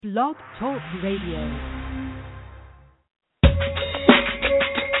Blog Talk Radio.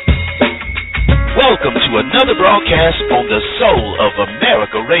 Welcome to another broadcast on the Soul of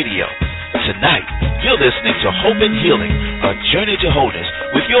America Radio. Tonight, you're listening to Hope and Healing, a journey to wholeness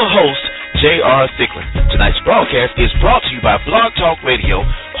with your host, J.R. Thicklin. Tonight's broadcast is brought to you by Blog Talk Radio,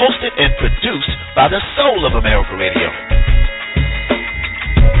 hosted and produced by the Soul of America Radio.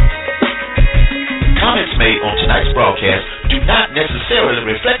 Comments made on tonight's broadcast do not necessarily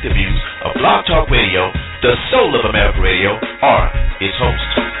reflect the views of Blog Talk Radio, the Soul of America Radio, or its host.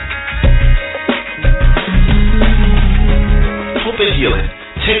 Hope and Healing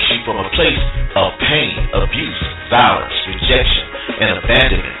takes you from a place of pain, abuse, violence, rejection, and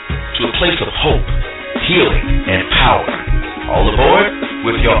abandonment to a place of hope, healing, and power. All aboard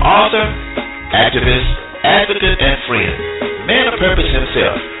with your author, activist, advocate, and friend, man of purpose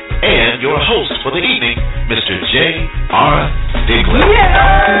himself, and your host for the evening, Mr. J.R. Thicklin.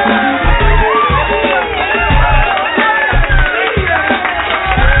 Yeah!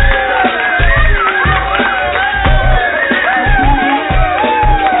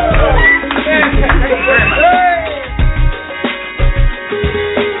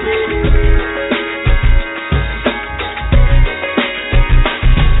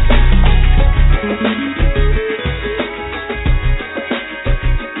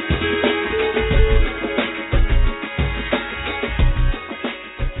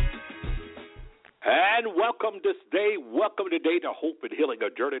 Welcome today to Hope and Healing, a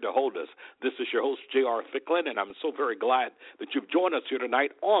journey to wholeness. This is your host, J.R. Thicklin, and I'm so very glad that you've joined us here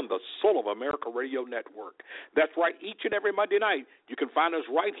tonight on the Soul of America Radio Network. That's right, each and every Monday night, you can find us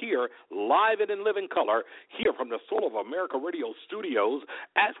right here, live and in living color, here from the Soul of America Radio studios,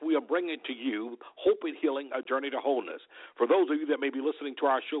 as we are bringing to you Hope and Healing, a journey to wholeness. For those of you that may be listening to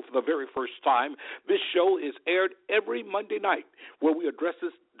our show for the very first time, this show is aired every Monday night, where we address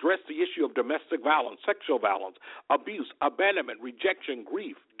the issue of domestic violence, sexual violence, abuse, abandonment, rejection,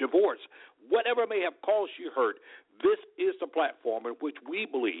 grief, divorce, whatever may have caused you hurt. This is the platform in which we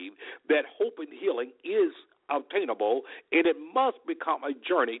believe that hope and healing is obtainable, and it must become a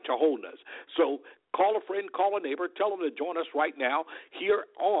journey to wholeness. So call a friend, call a neighbor, tell them to join us right now here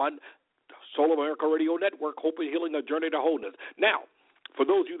on Soul of America Radio Network, Hope and Healing, a journey to wholeness. Now, for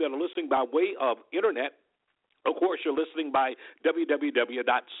those of you that are listening by way of internet, of course, you're listening by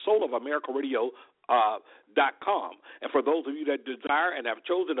www.soulamericaradio.com. And for those of you that desire and have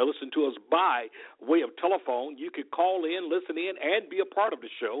chosen to listen to us by way of telephone, you can call in, listen in, and be a part of the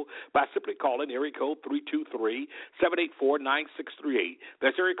show by simply calling area code 323-784-9638.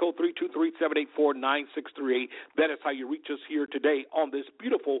 That's area code 323-784-9638. That is how you reach us here today on this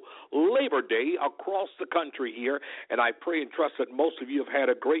beautiful Labor Day across the country here. And I pray and trust that most of you have had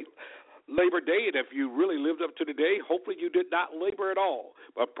a great Labor Day, and if you really lived up to the day, hopefully you did not labor at all.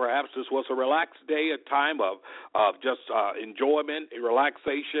 But perhaps this was a relaxed day, a time of just enjoyment,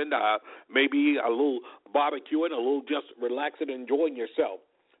 relaxation, maybe a little barbecuing, a little just relaxing and enjoying yourself.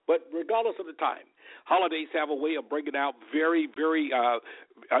 But regardless of the time, holidays have a way of bringing out very, very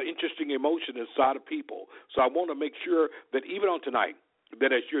interesting emotion inside of people. So I want to make sure that even on tonight,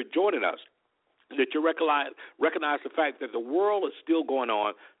 that as you're joining us, that you recognize the fact that the world is still going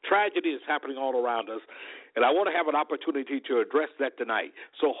on. Tragedy is happening all around us, and I want to have an opportunity to address that tonight.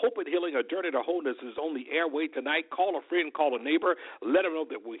 So Hope and Healing, a journey to wholeness is on the airway tonight. Call a friend, call a neighbor, let them know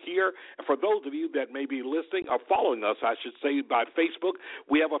that we're here. And for those of you that may be listening or following us, I should say, by Facebook,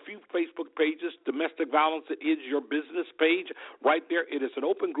 we have a few Facebook pages. Domestic Violence Is Your Business page. Right there, it is an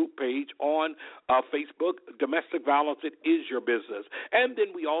open group page on Facebook. Domestic Violence, It Is Your Business. And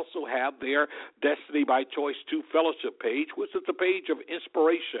then we also have there Destiny by Choice 2 Fellowship page, which is a page of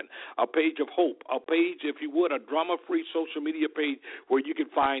inspiration, a page of hope, a page, if you would, a drama-free social media page where you can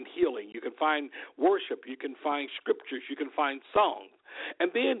find healing, you can find worship, you can find scriptures, you can find songs.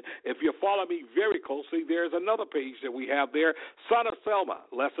 And then, if you follow me very closely, there's another page that we have there, Son of Selma,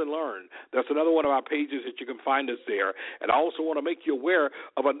 Lesson Learned. That's another one of our pages that you can find us there. And I also want to make you aware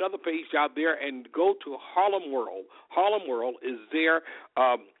of another page out there, and go to Harlem World. Harlem World is there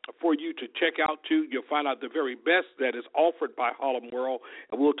for you to check out, too. You'll find out the very best that is offered by Harlem World,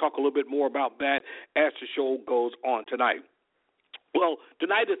 and we'll talk a little bit more about that as the show goes on tonight. Well,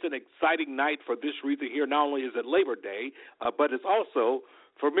 tonight is an exciting night for this reason here. Not only is it Labor Day, but it's also,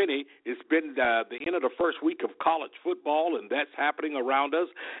 for many, it's been the end of the first week of college football, and that's happening around us.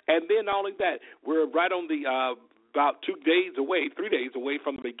 And then not only that, we're right on the about 3 days away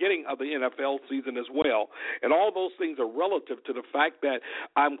from the beginning of the NFL season as well. And all those things are relative to the fact that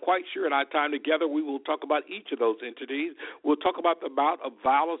I'm quite sure in our time together we will talk about each of those entities. We'll talk about the amount of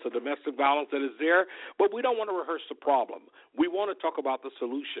violence, the domestic violence that is there, but we don't want to rehearse the problem. We want to talk about the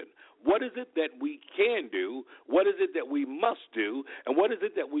solution. What is it that we can do? What is it that we must do? And what is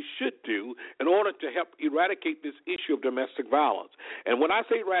it that we should do in order to help eradicate this issue of domestic violence? And when I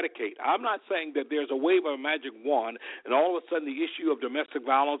say eradicate, I'm not saying that there's a wave of a magic wand and all of a sudden the issue of domestic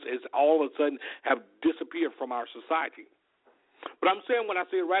violence is all of a sudden have disappeared from our society. But I'm saying when I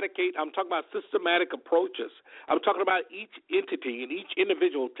say eradicate, I'm talking about systematic approaches. I'm talking about each entity and each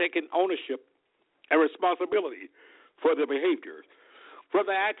individual taking ownership and responsibility for their behaviors, for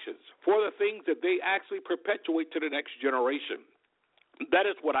their actions, for the things that they actually perpetuate to the next generation. That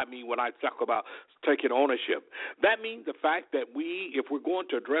is what I mean when I talk about taking ownership. That means the fact that if we're going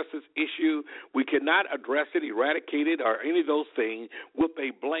to address this issue, we cannot address it, eradicate it, or any of those things with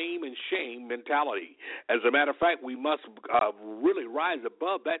a blame and shame mentality. As a matter of fact, we must really rise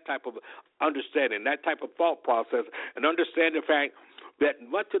above that type of understanding, that type of thought process, and understand the fact that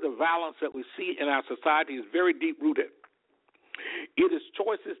much of the violence that we see in our society is very deep-rooted. It is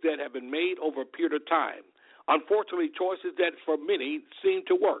choices that have been made over a period of time. Unfortunately, choices that for many seem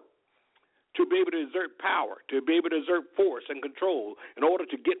to work, to be able to exert power, to be able to exert force and control in order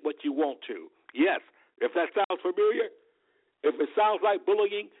to get what you want to. Yes, if that sounds familiar, if it sounds like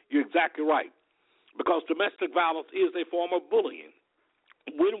bullying, you're exactly right, because domestic violence is a form of bullying.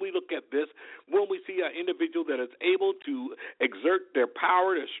 When we look at this, when we see an individual that is able to exert their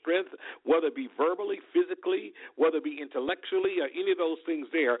power, their strength, whether it be verbally, physically, whether it be intellectually, or any of those things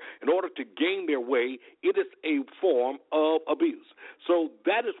there, in order to gain their way, it is a form of abuse. So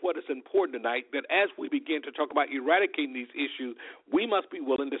that is what is important tonight, that as we begin to talk about eradicating these issues, we must be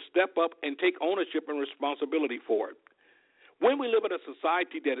willing to step up and take ownership and responsibility for it. When we live in a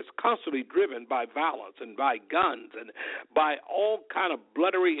society that is constantly driven by violence and by guns and by all kind of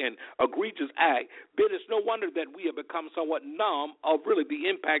bloody and egregious acts, then it's no wonder that we have become somewhat numb of really the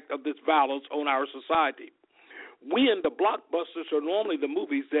impact of this violence on our society. We in the blockbusters are normally the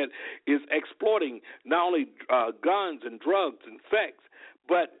movies that is exploiting not only guns and drugs and sex,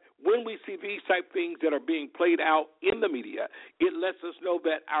 but when we see these type things that are being played out in the media, it lets us know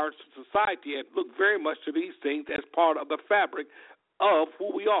that our society has looked very much to these things as part of the fabric of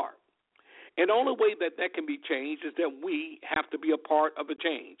who we are. And the only way that that can be changed is that we have to be a part of the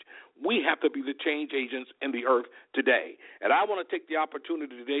change. We have to be the change agents in the earth today. And I want to take the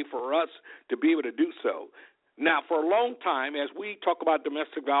opportunity today for us to be able to do so. Now, for a long time, as we talk about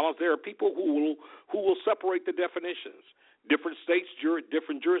domestic violence, there are people who will separate the definitions. Different states,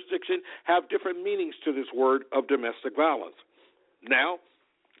 different jurisdictions have different meanings to this word of domestic violence. Now,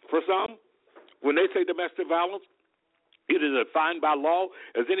 for some, when they say domestic violence, it is defined by law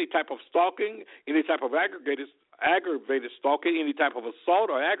as any type of stalking, any type of aggravated stalking, any type of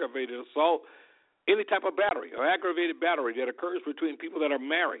assault or aggravated assault, any type of battery or aggravated battery that occurs between people that are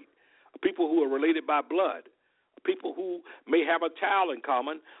married, people who are related by blood, people who may have a child in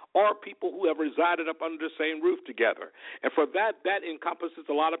common, or people who have resided up under the same roof together. And for that encompasses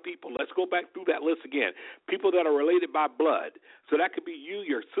a lot of people. Let's go back through that list again. People that are related by blood. So that could be you,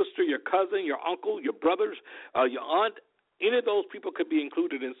 your sister, your cousin, your uncle, your brothers, your aunt. Any of those people could be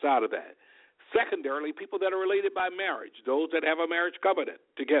included inside of that. Secondarily, people that are related by marriage, those that have a marriage covenant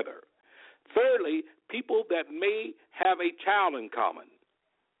together. Thirdly, people that may have a child in common.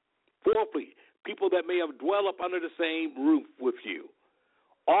 Fourthly, people that may have dwelled up under the same roof with you.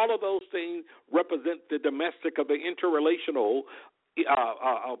 All of those things represent the domestic of the interrelational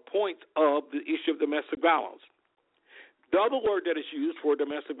points of the issue of domestic violence. The other word that is used for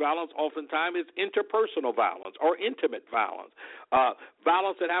domestic violence oftentimes is interpersonal violence or intimate violence,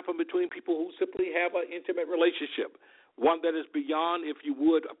 violence that happens between people who simply have an intimate relationship. One that is beyond, if you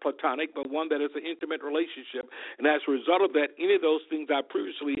would, platonic, but one that is an intimate relationship. And as a result of that, any of those things I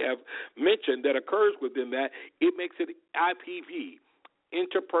previously have mentioned that occurs within that, it makes it IPV,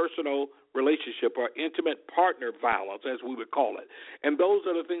 interpersonal relationship, or intimate partner violence, as we would call it. And those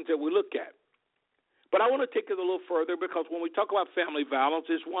are the things that we look at. But I want to take it a little further, because when we talk about family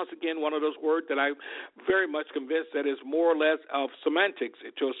violence, it's once again one of those words that I'm very much convinced that is more or less of semantics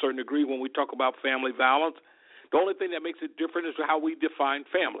to a certain degree when we talk about family violence. The only thing that makes it different is how we define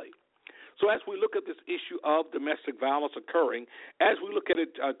family. So as we look at this issue of domestic violence occurring, as we look at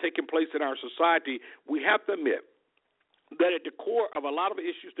it taking place in our society, we have to admit that at the core of a lot of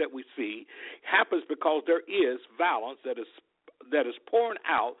issues that we see happens because there is violence that is pouring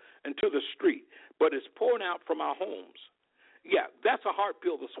out into the street, but it's pouring out from our homes. Yeah, that's a hard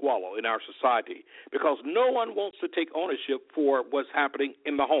pill to swallow in our society because no one wants to take ownership for what's happening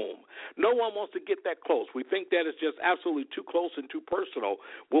in the home. No one wants to get that close. We think that is just absolutely too close and too personal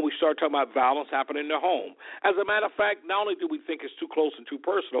when we start talking about violence happening in the home. As a matter of fact, not only do we think it's too close and too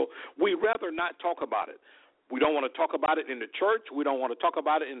personal, we'd rather not talk about it. We don't want to talk about it in the church. We don't want to talk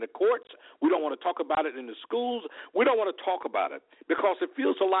about it in the courts. We don't want to talk about it in the schools. We don't want to talk about it because it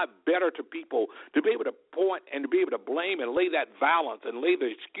feels a lot better to people to be able to point and to be able to blame and lay that violence and lay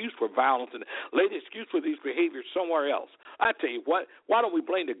the excuse for violence and lay the excuse for these behaviors somewhere else. I tell you what, why don't we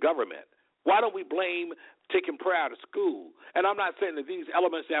blame the government? Why don't we blame taking prayer out of school? And I'm not saying that these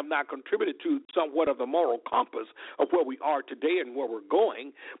elements have not contributed to somewhat of the moral compass of where we are today and where we're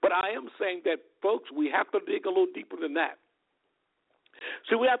going, but I am saying that, folks, we have to dig a little deeper than that.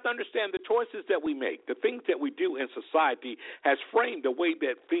 So we have to understand the choices that we make, the things that we do in society has framed the way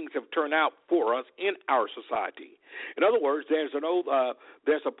that things have turned out for us in our society. In other words, there's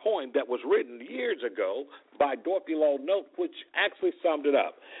a poem that was written years ago by Dorothy Law Note, which actually summed it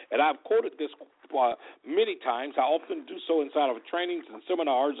up. And I've quoted this many times. I often do so inside of trainings and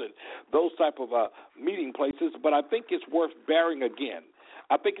seminars and those type of meeting places, but I think it's worth bearing again.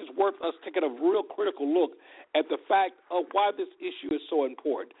 I think it's worth us taking a real critical look at the fact of why this issue is so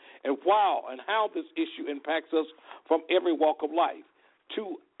important and how this issue impacts us from every walk of life.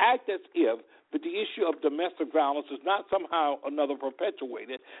 To act as if that the issue of domestic violence is not somehow another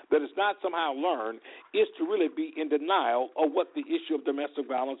perpetuated, that it's not somehow learned, is to really be in denial of what the issue of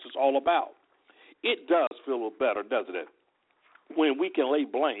domestic violence is all about. It does feel a little better, doesn't it, when we can lay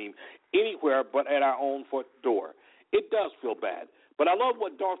blame anywhere but at our own front door. It does feel bad. But I love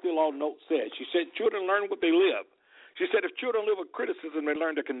what Dorothy Law Note said. She said, children learn what they live. She said, if children live with criticism, they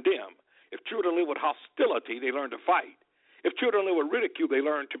learn to condemn. If children live with hostility, they learn to fight. If children live with ridicule, they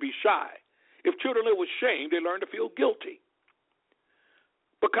learn to be shy. If children live with shame, they learn to feel guilty.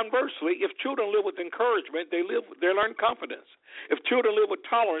 But conversely, if children live with encouragement, they learn confidence. If children live with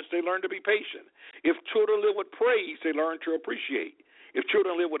tolerance, they learn to be patient. If children live with praise, they learn to appreciate. If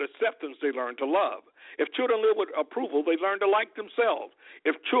children live with acceptance, they learn to love. If children live with approval, they learn to like themselves.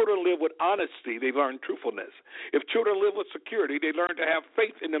 If children live with honesty, they learn truthfulness. If children live with security, they learn to have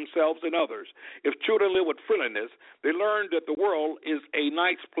faith in themselves and others. If children live with friendliness, they learn that the world is a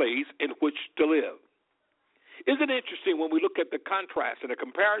nice place in which to live. Isn't it interesting when we look at the contrast and the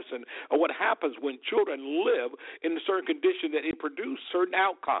comparison of what happens when children live in a certain condition that it produces certain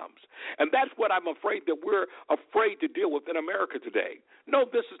outcomes? And that's what I'm afraid that we're afraid to deal with in America today. No,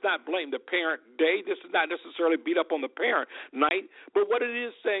 this is not blame the parent day. This is not necessarily beat up on the parent night. But what it is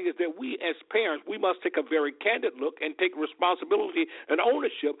saying is that we as parents, we must take a very candid look and take responsibility and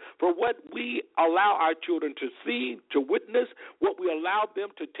ownership for what we allow our children to see, to witness, what we allow them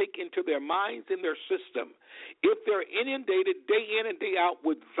to take into their minds and their system. If they're inundated day in and day out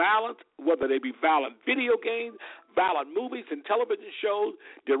with violence, whether they be violent video games, violent movies and television shows,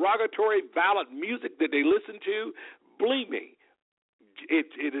 derogatory violent music that they listen to, believe me, it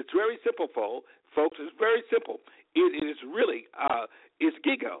is very simple, folks. It's very simple. It is really, it's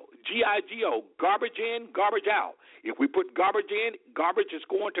GIGO, G-I-G-O, garbage in, garbage out. If we put garbage in, garbage is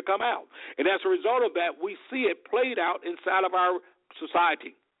going to come out. And as a result of that, we see it played out inside of our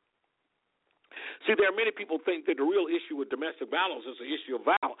society. See, there are many people think that the real issue with domestic violence is an issue of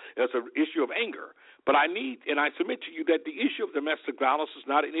violence, it's an issue of anger. But I submit to you that the issue of domestic violence is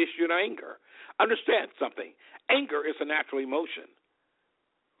not an issue of anger. Understand something. Anger is a natural emotion.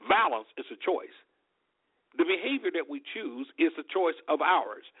 Violence is a choice. The behavior that we choose is a choice of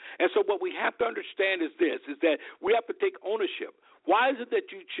ours. And so what we have to understand is this, is that we have to take ownership. Why is it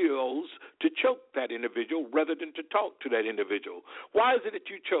that you chose to choke that individual rather than to talk to that individual? Why is it that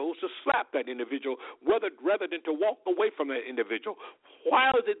you chose to slap that individual rather than to walk away from that individual?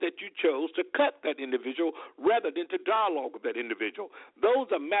 Why is it that you chose to cut that individual rather than to dialogue with that individual? Those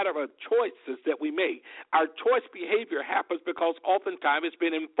are matter of choices that we make. Our choice behavior happens because oftentimes it's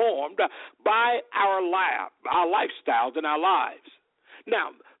been informed by our lifestyles and our lives.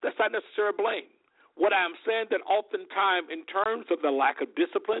 Now, that's not necessarily blame. What I'm saying that oftentimes in terms of the lack of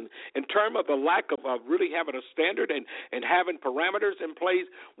discipline, in terms of the lack of really having a standard and having parameters in place,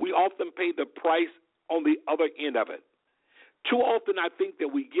 we often pay the price on the other end of it. Too often I think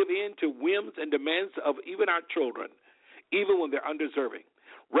that we give in to whims and demands of even our children, even when they're undeserving.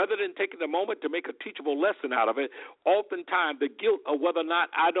 Rather than taking the moment to make a teachable lesson out of it, oftentimes the guilt of whether or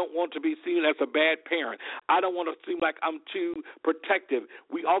not I don't want to be seen as a bad parent, I don't want to seem like I'm too protective,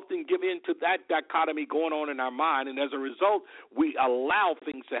 we often give in to that dichotomy going on in our mind, and as a result, we allow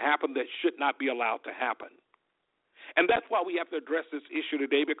things to happen that should not be allowed to happen. And that's why we have to address this issue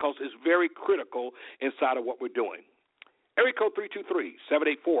today, because it's very critical inside of what we're doing. Area code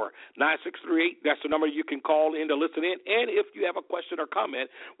 323-784-9638. That's the number you can call in to listen in. And if you have a question or comment,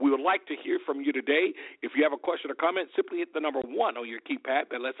 we would like to hear from you today. If you have a question or comment, simply hit the number 1 on your keypad.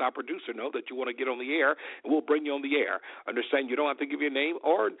 That lets our producer know that you want to get on the air, and we'll bring you on the air. Understand you don't have to give your name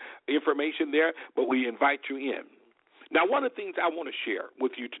or information there, but we invite you in. Now, one of the things I want to share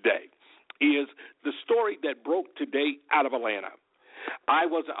with you today is the story that broke today out of Atlanta. I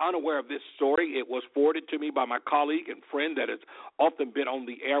was unaware of this story. It was forwarded to me by my colleague and friend that has often been on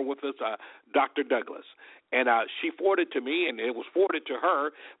the air with us, Dr. Douglas. And she forwarded to me, and it was forwarded to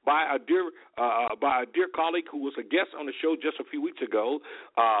her by a dear colleague who was a guest on the show just a few weeks ago,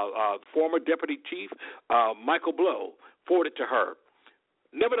 former Deputy Chief Michael Blow, forwarded to her.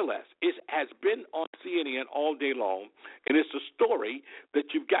 Nevertheless, it has been on CNN all day long, and it's a story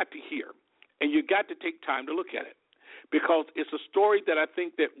that you've got to hear, and you've got to take time to look at it, because it's a story that I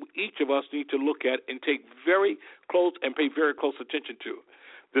think that each of us need to look at and take very close and pay very close attention to.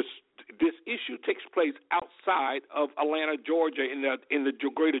 This issue takes place outside of Atlanta, Georgia, in the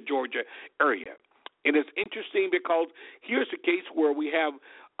greater Georgia area. And it's interesting because here's a case where we have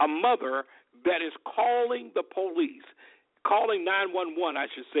a mother that is calling the police, calling 911, I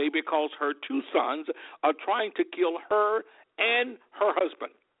should say, because her 2 sons are trying to kill her and her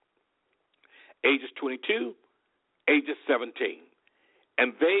husband, ages 22, ages 17.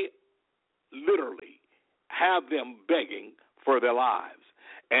 And they literally have them begging for their lives.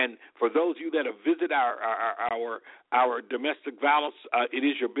 And for those of you that have visited our domestic violence, it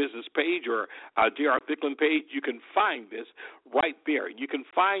is your business page or J.R. Thicklin page, you can find this right there. You can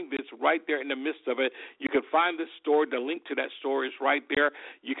find this right there in the midst of it. You can find this story. The link to that story is right there.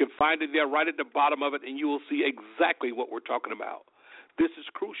 You can find it there right at the bottom of it, and you will see exactly what we're talking about. This is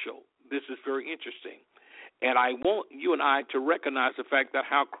crucial. This is very interesting. And I want you and I to recognize the fact that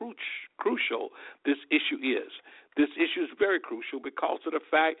how crucial this issue is. This issue is very crucial because of the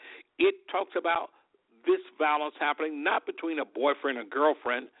fact it talks about this violence happening not between a boyfriend and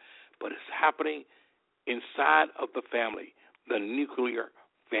girlfriend, but it's happening inside of the family, the nuclear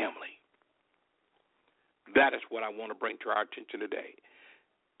family. That is what I want to bring to our attention today.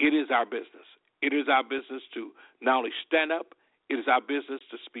 It is our business. It is our business to not only stand up, it is our business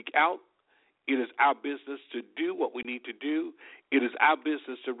to speak out. It is our business to do what we need to do. It is our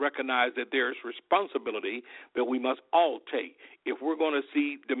business to recognize that there is responsibility that we must all take if we're going to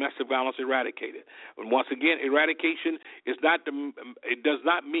see domestic violence eradicated. And once again, eradication is not. It does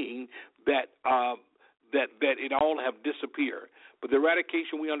not mean that that it all have disappeared. But the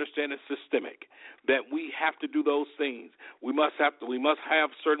eradication, we understand, is systemic. That we have to do those things. We must have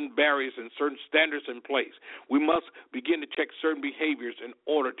certain barriers and certain standards in place. We must begin to check certain behaviors in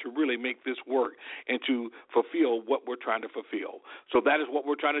order to really make this work and to fulfill what we're trying to fulfill. So that is what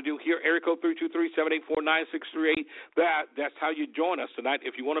we're trying to do here. Area code 323-784-9638. That's how you join us tonight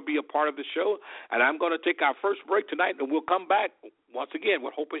if you want to be a part of the show. And I'm going to take our first break tonight, and we'll come back once again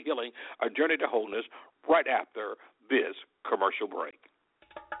with Hope and Healing, our journey to wholeness, right after this commercial break.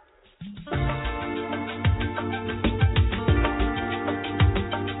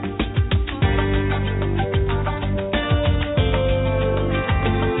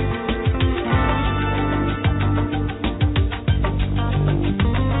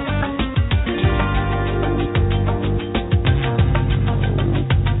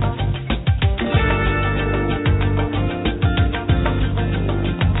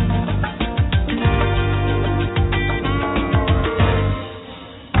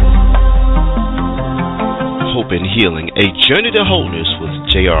 And Healing, a journey to wholeness with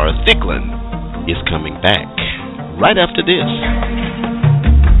J.R. Thicklin is coming back right after this.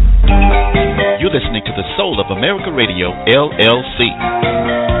 You're listening to the Soul of America Radio, LLC.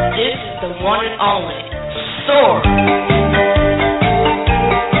 This is the one and only Soar.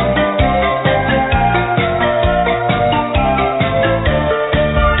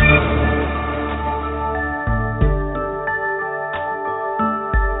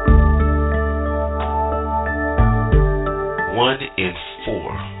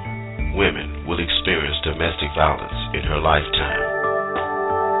 Domestic violence in her lifetime.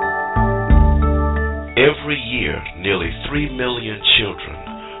 Every year, nearly 3 million children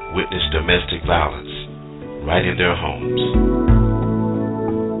witness domestic violence right in their homes.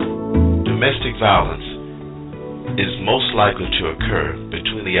 Domestic violence is most likely to occur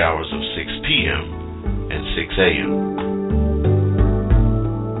between the hours of 6 p.m. and 6 a.m.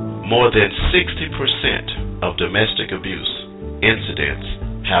 More than 60% of domestic abuse incidents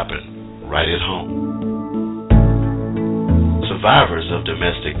happen right at home. Survivors of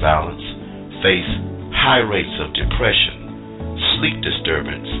domestic violence face high rates of depression, sleep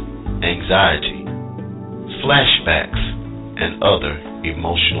disturbance, anxiety, flashbacks, and other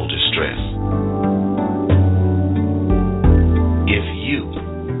emotional distress. If you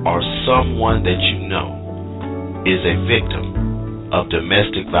or someone that you know is a victim of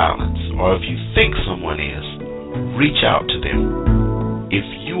domestic violence, or if you think someone is, reach out to them. If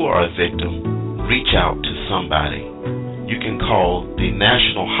you are a victim, reach out to somebody. You can call the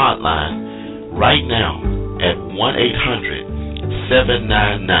national hotline right now at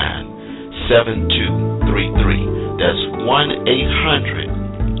 1-800-799-7233. That's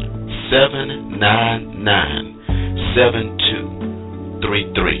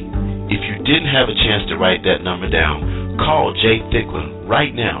 1-800-799-7233. If you didn't have a chance to write that number down, call Jay Thicklin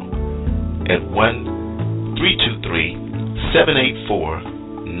right now at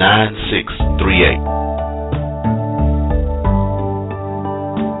 1-323-784-9638.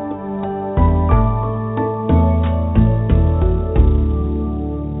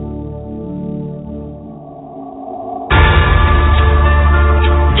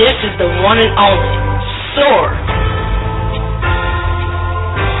 This is the one and only Soar.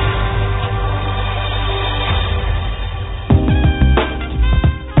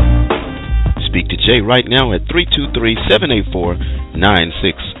 Speak to Jay right now at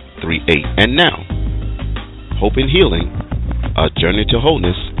 323-784-9638. And now, Hope and Healing, A Journey to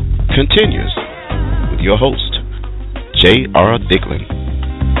Wholeness, continues with your host, J.R. Thicklin.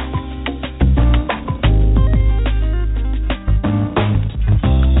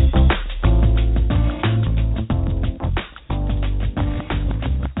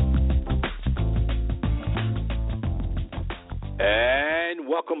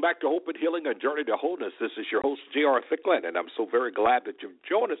 Back to Hope and Healing, A Journey to Wholeness. This is your host, J.R. Thicklin, and I'm so very glad that you've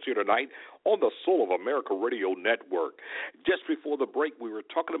joined us here tonight on the Soul of America Radio Network. Just before the break, we were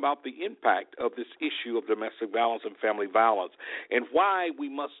talking about the impact of this issue of domestic violence and family violence and why we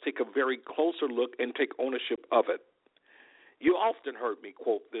must take a very closer look and take ownership of it. You often heard me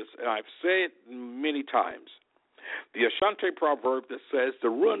quote this, and I've said it many times. The Ashanti proverb that says, the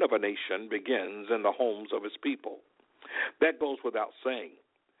ruin of a nation begins in the homes of its people. That goes without saying.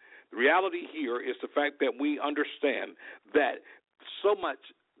 The reality here is the fact that we understand that so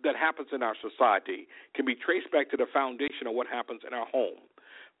much that happens in our society can be traced back to the foundation of what happens in our home.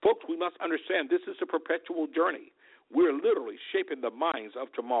 Folks, we must understand this is a perpetual journey. We're literally shaping the minds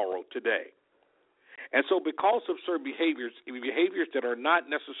of tomorrow today. And so because of certain behaviors that are not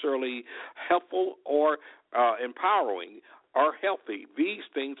necessarily helpful or empowering or healthy, these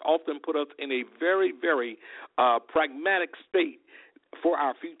things often put us in a very, very pragmatic state for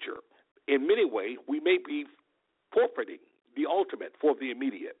our future. In many ways, we may be forfeiting the ultimate for the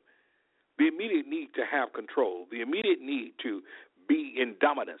immediate need to have control, the immediate need to be in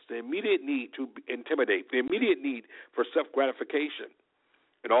dominance, the immediate need to intimidate, the immediate need for self-gratification.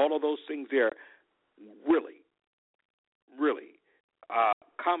 And all of those things there really, really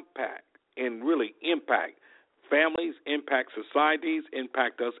compact and really impact families, impact societies,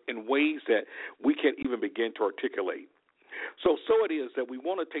 impact us in ways that we can't even begin to articulate. So it is that we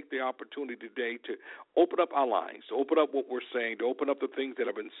want to take the opportunity today to open up our lines, to open up what we're saying, to open up the things that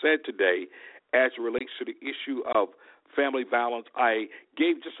have been said today as it relates to the issue of family violence. I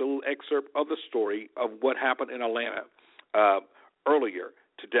gave just a little excerpt of the story of what happened in Atlanta earlier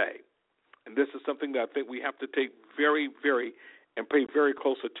today. And this is something that I think we have to take very, very, and pay very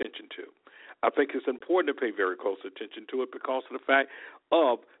close attention to. I think it's important to pay very close attention to it because of the fact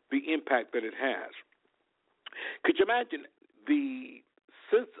of the impact that it has. Could you imagine the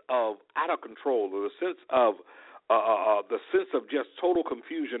sense of out of control, or the sense of just total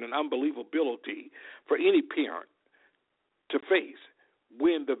confusion and unbelievability for any parent to face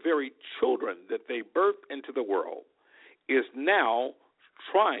when the very children that they birthed into the world is now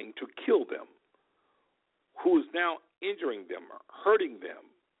trying to kill them, who is now injuring them, hurting them,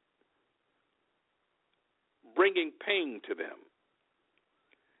 bringing pain to them?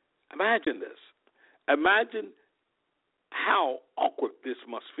 Imagine this. Imagine how awkward this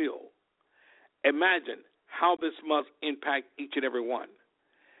must feel. Imagine how this must impact each and every one.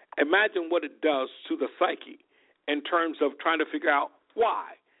 Imagine what it does to the psyche in terms of trying to figure out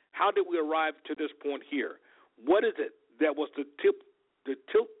why. How did we arrive to this point here? What is it that was the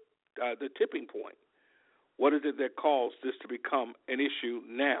tipping point? What is it that caused this to become an issue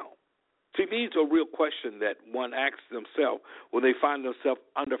now? See, these are real questions that one asks themselves when they find themselves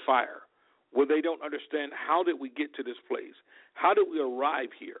under fire, when they don't understand how did we get to this place? How did we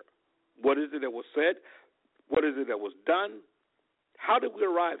arrive here? What is it that was said? What is it that was done? How did we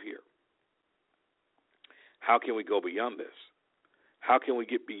arrive here? How can we go beyond this? How can we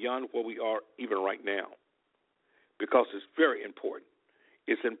get beyond where we are even right now? Because it's very important.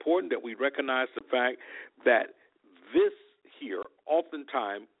 It's important that we recognize the fact that this here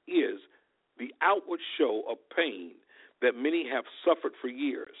oftentimes is the outward show of pain that many have suffered for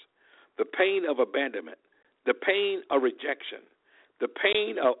years. The pain of abandonment, the pain of rejection, the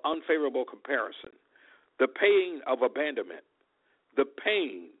pain of unfavorable comparison, the pain of abandonment, the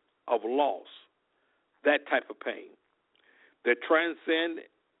pain of loss, that type of pain that transcend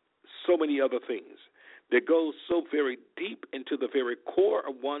so many other things, that goes so very deep into the very core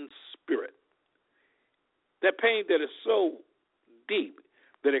of one's spirit. That pain that is so deep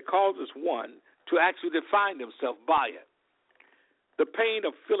that it causes one to actually define themselves by it. The pain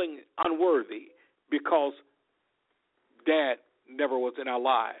of feeling unworthy because Dad never was in our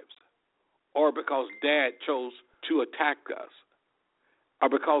lives, or because Dad chose to attack us, or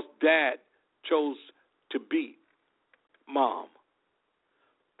because Dad chose to beat Mom.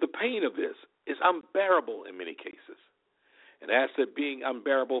 The pain of this is unbearable in many cases. And as it being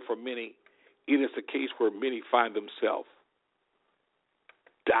unbearable for many, it is a case where many find themselves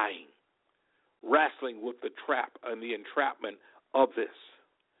dying, wrestling with the trap and the entrapment of this,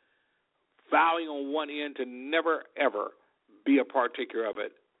 vowing on one end to never, ever be a partaker of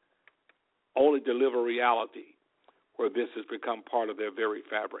it, only to live a reality where this has become part of their very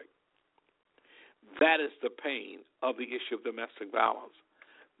fabric. That is the pain of the issue of domestic violence.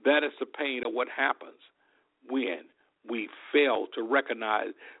 That is the pain of what happens when we fail to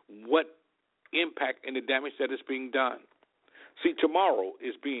recognize what impact and the damage that is being done. See, tomorrow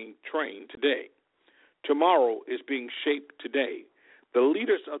is being trained today. Tomorrow is being shaped today. The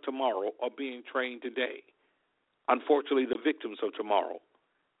leaders of tomorrow are being trained today. Unfortunately, the victims of tomorrow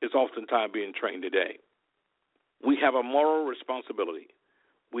is oftentimes being trained today. We have a moral responsibility.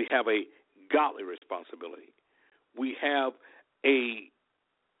 We have a godly responsibility. We have a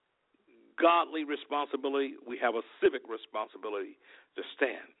godly responsibility. We have a civic responsibility to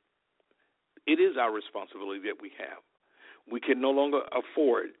stand. It is our responsibility that we have. We can no longer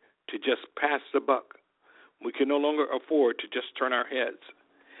afford to just pass the buck. We can no longer afford to just turn our heads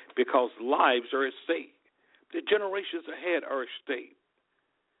because lives are at stake. The generations ahead are at stake.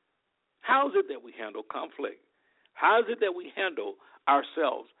 How is it that we handle conflict? How is it that we handle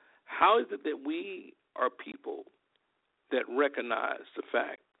ourselves? How is it that we are people that recognize the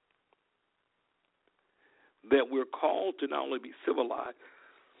fact that we're called to not only be civilized,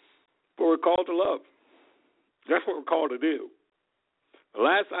 but we're called to love? That's what we're called to do. The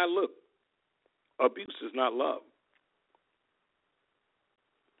last I looked, abuse is not love.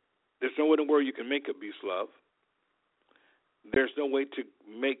 There's no way in the world you can make abuse love. There's no way to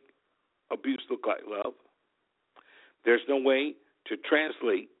make abuse look like love. There's no way to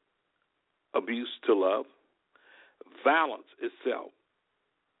translate abuse to love. Violence itself,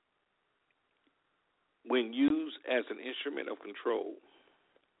 when used as an instrument of control,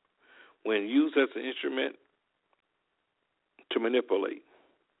 when used as an instrument to manipulate,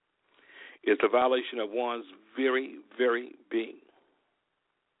 is a violation of one's very, very being.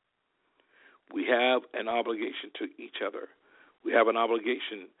 We have an obligation to each other. We have an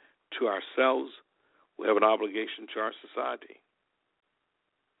obligation to ourselves. We have an obligation to our society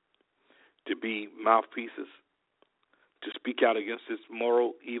to be mouthpieces, to speak out against this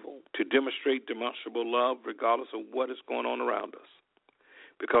moral evil, to demonstrate demonstrable love regardless of what is going on around us.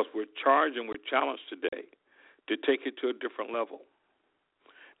 Because we're charged and we're challenged today to take it to a different level.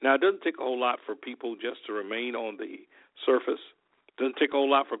 Now, it doesn't take a whole lot for people just to remain on the surface. It doesn't take a whole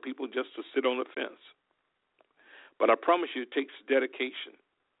lot for people just to sit on the fence. But I promise you, it takes dedication.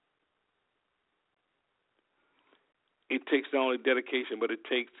 It takes not only dedication, but it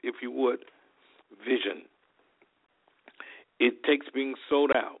takes, if you would, vision. It takes being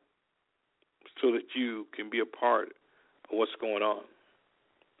sold out so that you can be a part of what's going on.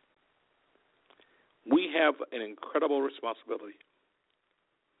 We have an incredible responsibility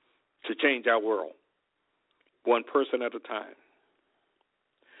to change our world, one person at a time.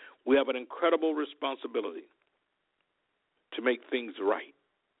 We have an incredible responsibility to make things right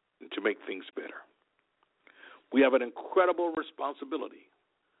and to make things better. We have an incredible responsibility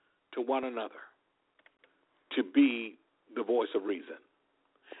to one another to be the voice of reason.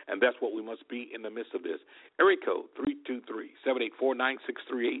 And that's what we must be in the midst of this. Area code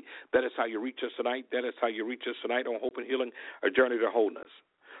 323-784-9638. That is how you reach us tonight. That is how you reach us tonight on Hope and Healing, a journey to wholeness.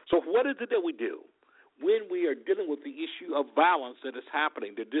 So what is it that we do when we are dealing with the issue of violence that is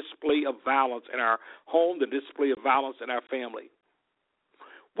happening, the display of violence in our home, the display of violence in our family?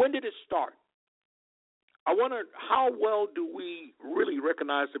 When did it start? I wonder, how well do we really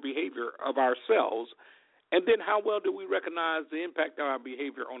recognize the behavior of ourselves, and then how well do we recognize the impact of our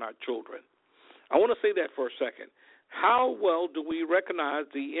behavior on our children? I want to say that for a second. How well do we recognize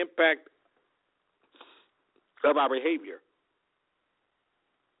the impact of our behavior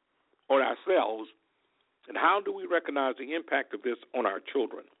on ourselves, and how do we recognize the impact of this on our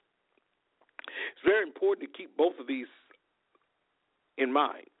children? It's very important to keep both of these in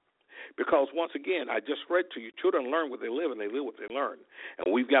mind because, once again, I just read to you, children learn what they live and they live what they learn,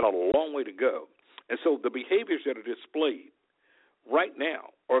 and we've got a long way to go. And so the behaviors that are displayed right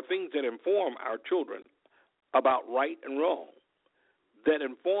now are things that inform our children about right and wrong, that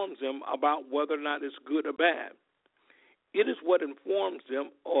informs them about whether or not it's good or bad. It is what informs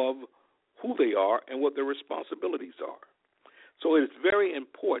them of who they are and what their responsibilities are. So it is very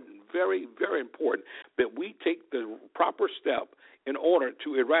important, very, very important that we take the proper step in order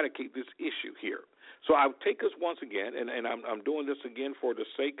to eradicate this issue here. So I'll take us once again, and I'm doing this again for the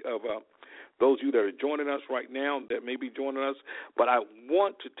sake of those of you that are joining us right now that may be joining us, but I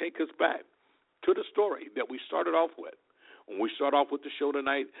want to take us back to the story that we started off with. When we start off with the show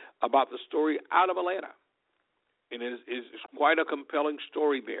tonight about the story out of Atlanta. And it's quite a compelling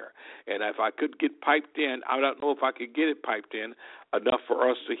story there. And if I could get piped in, I don't know if I could get it piped in enough for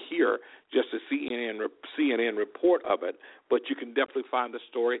us to hear just a CNN report of it, but you can definitely find the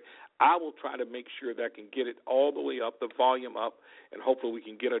story. I will try to make sure that I can get it all the way up, the volume up, and hopefully we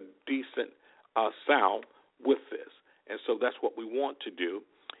can get a decent sound with this. And so that's what we want to do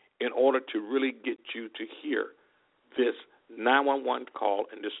in order to really get you to hear this 911 call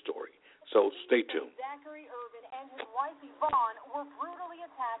and this story. So stay tuned. Zachary Irvin and his wife Yvonne were brutally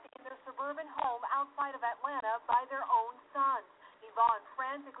attacked in their suburban home outside of Atlanta by their own sons. Yvonne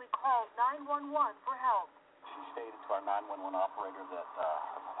frantically called 911 for help. She stated to our 911 operator that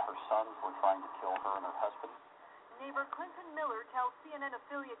her sons were trying to kill her and her husband. Neighbor Clinton Miller tells CNN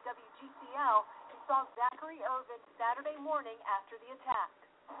affiliate WGCL he saw Zachary Irvin Saturday morning after the attack.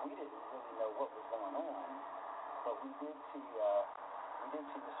 We didn't really know what was going on, but we did see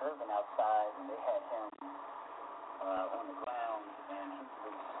the servant outside, and they had him on the ground, and he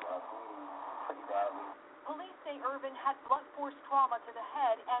was bleeding pretty badly. Police say Irvin had blunt force trauma to the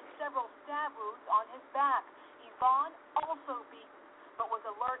head and several stab wounds on his back. Yvonne also beaten, but was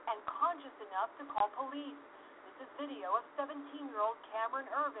alert and conscious enough to call police. This is video of 17-year-old Cameron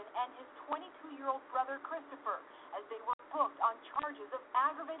Irvin and his 22-year-old brother Christopher as they were booked on charges of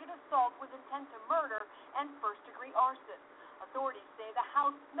aggravated assault with intent to murder and first-degree arson. Authorities say the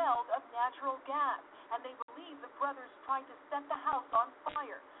house smelled of natural gas, and they believe the brothers tried to set the house on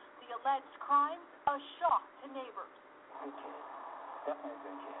fire. The alleged crimes, a shock to neighbors. Good kid. Definitely a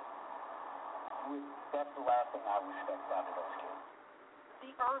good kid. That's the last thing I would expect out of those kids.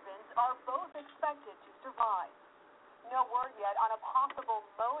 The Irvins are both expected to survive. No word yet on a possible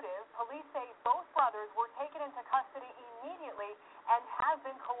motive. Police say both brothers were taken into custody immediately and have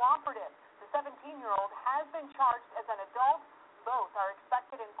been cooperative. The 17-year-old has been charged as an adult. Both are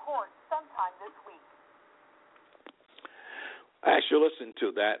expected in court sometime this week. As you listen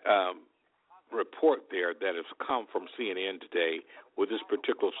to that report there that has come from CNN today with this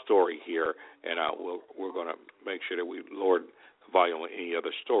particular story here, and we're going to make sure that we lower the volume on any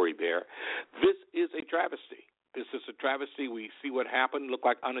other story there. This is a travesty. This is a travesty. We see what happened. Looked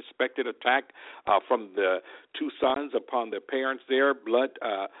like unexpected attack from the two sons upon their parents there. Blood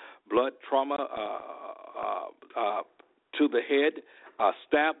trauma to the head,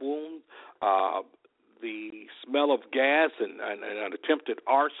 stab wound, the smell of gas and an attempted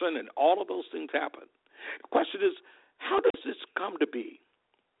arson, and all of those things happen. The question is, how does this come to be?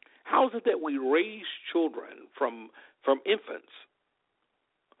 How is it that we raise children from infants,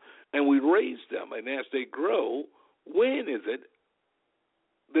 and we raise them, and as they grow, when is it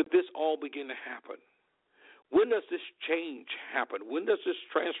that this all begin to happen? When does this change happen? When does this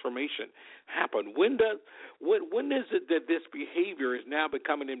transformation happen? When is it that this behavior is now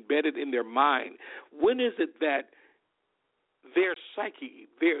becoming embedded in their mind? When is it that their psyche,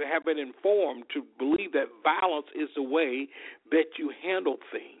 they have been informed to believe that violence is the way that you handle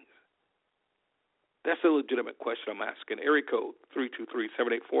things? That's a legitimate question I'm asking. Area code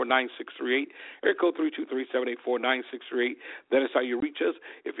 323-784-9638. Area code 323-784-9638. That is how you reach us.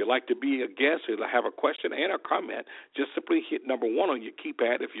 If you'd like to be a guest or have a question and a comment, just simply hit number 1 on your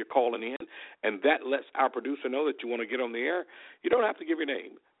keypad if you're calling in, and that lets our producer know that you want to get on the air. You don't have to give your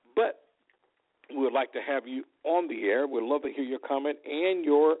name, but we would like to have you on the air. We'd love to hear your comment and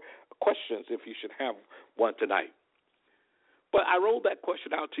your questions if you should have one tonight. But I rolled that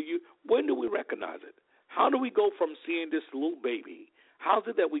question out to you. When do we recognize it? How do we go from seeing this little baby? How is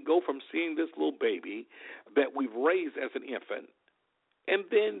it that we go from seeing this little baby that we've raised as an infant, and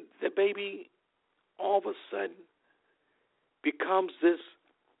then the baby all of a sudden becomes this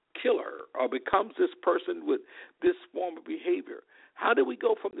killer or becomes this person with this form of behavior? How do we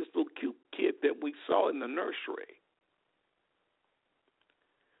go from this little cute kid that we saw in the nursery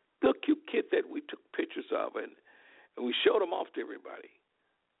the cute kid that we took pictures of and we showed them off to everybody,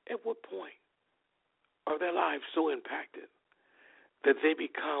 at what point are their lives so impacted that they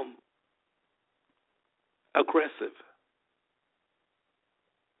become aggressive,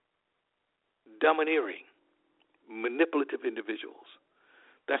 domineering, manipulative individuals?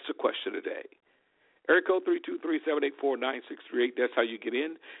 That's the question today. Area code 323-784-9638. That's how you get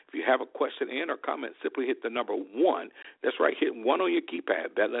in. If you have a question and or comment, simply hit the number 1. That's right, hit 1 on your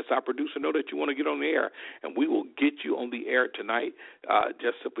keypad. That lets our producer know that you want to get on the air, and we will get you on the air tonight.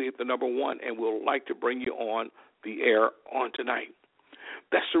 Just simply hit the number 1, and we'll like to bring you on the air on tonight.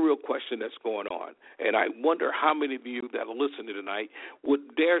 That's the real question that's going on. And I wonder how many of you that are listening tonight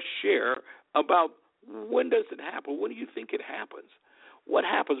would dare share about when does it happen? When do you think it happens? What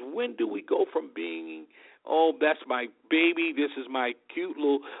happens? When do we go from being, oh, that's my baby, this is my cute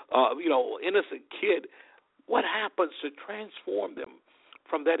little, innocent kid? What happens to transform them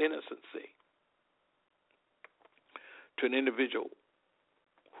from that innocency to an individual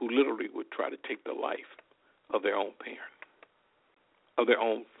who literally would try to take the life of their own parent, of their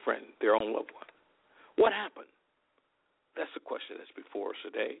own friend, their own loved one? What happened? That's the question that's before us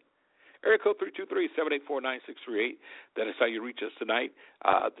today. Area code 323-784-9638. That is how you reach us tonight.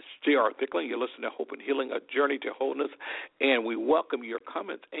 This is J.R. Thicklin. You're listening to Hope and Healing, a journey to wholeness. And we welcome your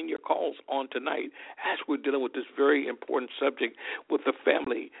comments and your calls on tonight as we're dealing with this very important subject with the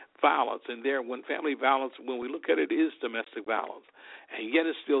family violence. And when family violence, when we look at it, is domestic violence. And yet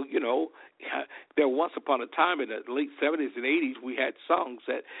it's still, there once upon a time in the late 70s and 80s, we had songs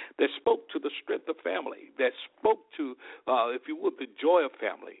that spoke to the strength of family, that spoke to, if you would, the joy of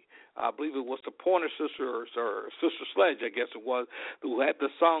family. I believe it was the Pointer Sisters or Sister Sledge, I guess it was, who had the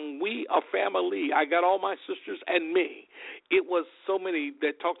song, We Are Family. I got all my sisters and me. It was so many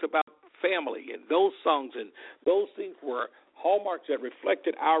that talked about family, and those songs and those things were hallmarks that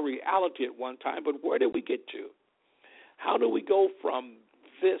reflected our reality at one time. But where did we get to? How do we go from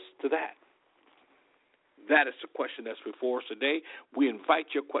this to that? That is the question that's before us today. We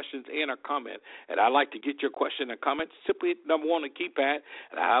invite your questions and a comment. And I'd like to get your question and comment. Simply hit number 1 on the keypad.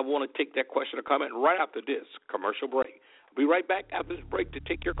 And I want to take that question or comment right after this commercial break. I'll be right back after this break to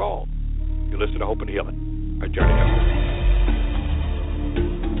take your call. You listen to Hope and Healing, a journey to wholeness.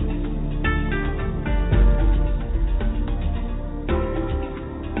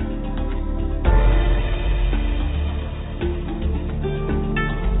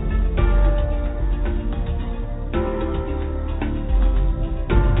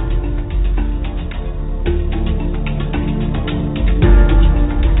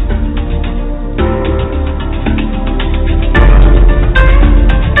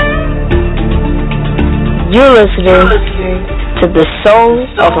 You're listening to the Soul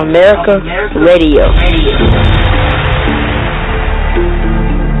of America Radio.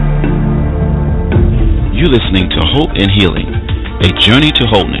 You're listening to Hope and Healing, a journey to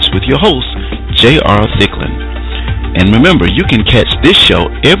wholeness with your host, J.R. Thicklin. And remember, you can catch this show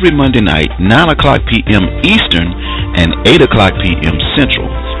every Monday night, 9 o'clock p.m. Eastern and 8 o'clock p.m. Central.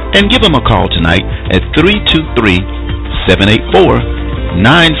 And give them a call tonight at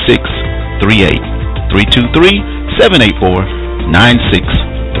 323-784-9638. 323-784-9638.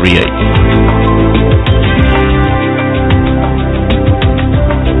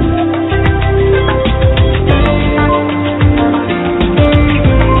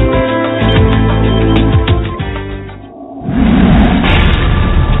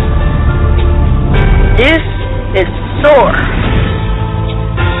 This is SOAR.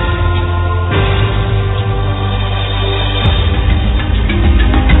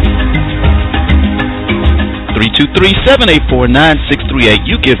 323-784-9638.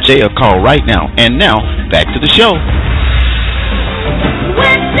 You give Jay a call right now. And now, back to the show.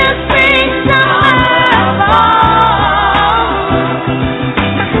 When the spring summer falls,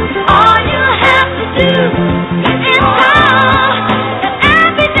 all you have to do is call.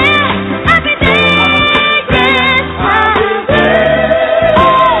 Every day,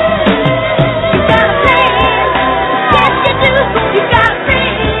 yes, you gotta play. Yes, you do. You gotta play.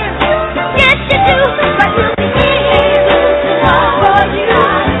 Yes, you do. But you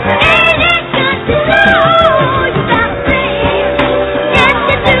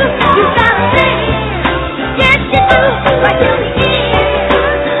you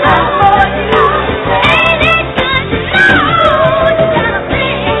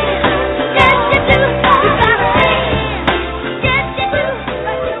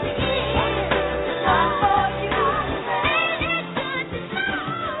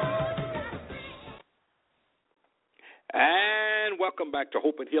welcome back to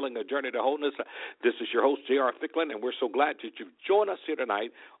Hope and Healing, A Journey to Wholeness. This is your host, J.R. Thicklin, and we're so glad that you've joined us here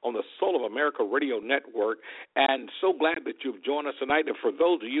tonight on the Soul of America Radio Network, and so glad that you've joined us tonight. And for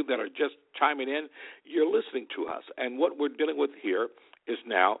those of you that are just chiming in, you're listening to us, and what we're dealing with here is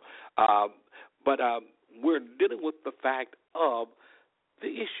now, we're dealing with the fact of the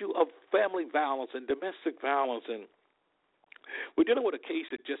issue of family violence and domestic violence, and we're dealing with a case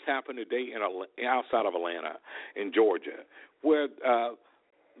that just happened today outside of Atlanta in Georgia, where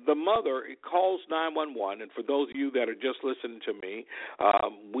the mother calls 911, and for those of you that are just listening to me,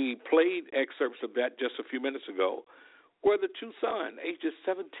 we played excerpts of that just a few minutes ago, where the two sons, ages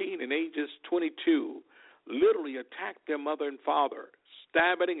 17 and ages 22, literally attacked their mother and father,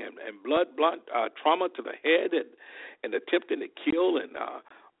 stabbing and blood trauma to the head and attempting to kill and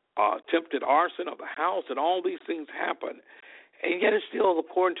attempted arson of the house, and all these things happen. And yet it's still,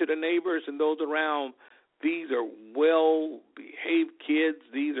 according to the neighbors and those around, these are well-behaved kids.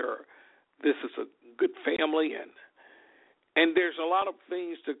 This is a good family, and there's a lot of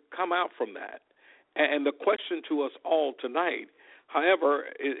things to come out from that. And the question to us all tonight, however,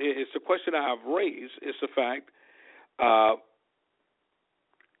 it's the question I've raised, is the fact,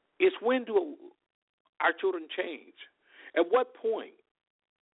 is when do our children change? At what point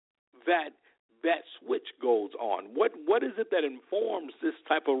that switch goes on? What is it that informs this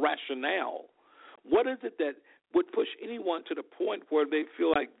type of rationale? What is it that would push anyone to the point where they feel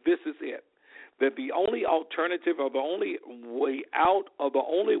like this is it, that the only alternative or the only way out or the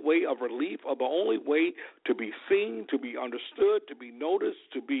only way of relief or the only way to be seen, to be understood, to be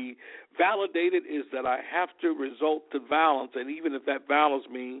noticed, to be validated is that I have to resort to violence, and even if that violence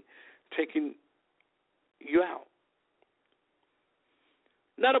means taking you out?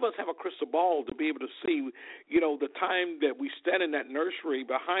 None of us have a crystal ball to be able to see, the time that we stand in that nursery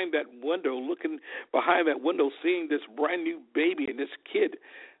behind that window, looking behind that window, seeing this brand new baby and this kid.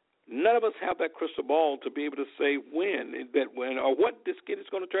 None of us have that crystal ball to be able to say when or what this kid is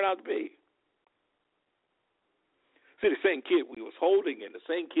going to turn out to be. See, the same kid we was holding and the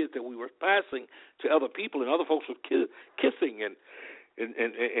same kids that we were passing to other people and other folks were kissing and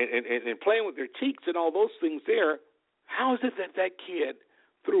playing with their cheeks and all those things there, how is it that kid,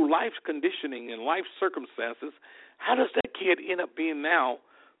 through life's conditioning and life circumstances, how does that kid end up being now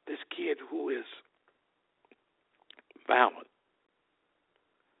this kid who is violent,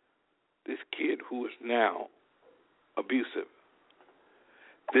 this kid who is now abusive,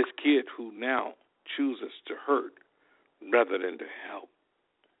 this kid who now chooses to hurt rather than to help?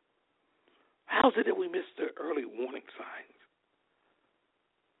 How is it that we miss the early warning signs?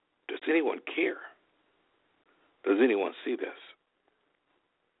 Does anyone care? Does anyone see this?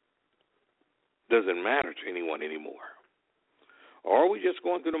 Does it matter to anyone anymore? Or are we just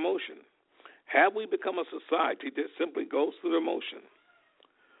going through the motion? Have we become a society that simply goes through the motion?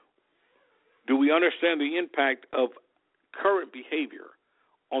 Do we understand the impact of current behavior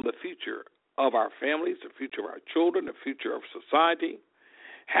on the future of our families, the future of our children, the future of society?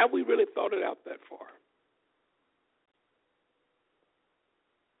 Have we really thought it out that far?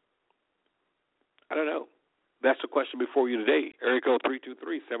 I don't know. That's the question before you today. Area code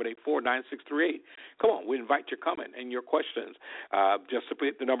 323-784-9638. Come on, we invite your comment and your questions. Just simply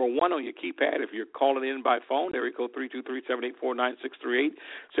hit the number 1 on your keypad. If you're calling in by phone, area code 323-784-9638.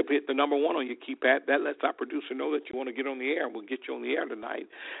 Simply hit the number 1 on your keypad. That lets our producer know that you want to get on the air, and we'll get you on the air tonight.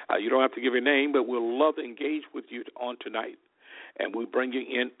 You don't have to give your name, but we'll love to engage with you on tonight. And we bring you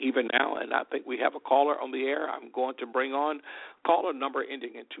in even now, and I think we have a caller on the air. I'm going to bring on caller number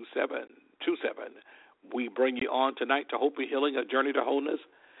ending in 2727. We bring you on tonight to Hope and Healing, A Journey to Wholeness.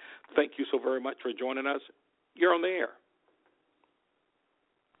 Thank you so very much for joining us. You're on the air.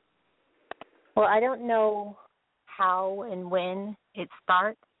 Well, I don't know how and when it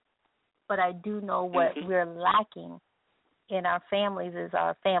starts, but I do know what we're lacking in our families is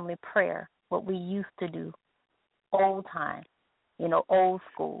our family prayer, what we used to do, old time, old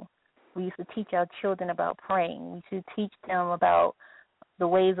school. We used to teach our children about praying. We should teach them about the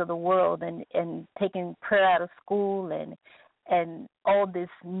ways of the world and taking prayer out of school and all this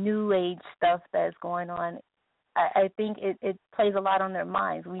new age stuff that's going on. I think it plays a lot on their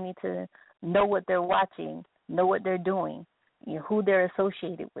minds. We need to know what they're watching, know what they're doing, who they're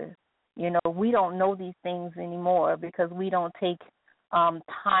associated with. We don't know these things anymore because we don't take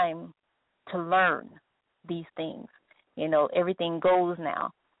time to learn these things. Everything goes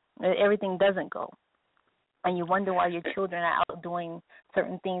now. Everything doesn't go. And you wonder why your children are out doing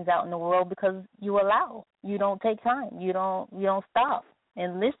certain things out in the world because you allow. You don't take time. You don't stop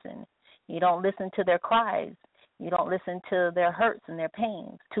and listen. You don't listen to their cries. You don't listen to their hurts and their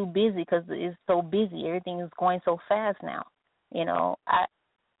pains. Too busy because it's so busy. Everything is going so fast now. It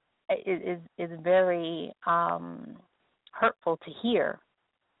is very hurtful to hear.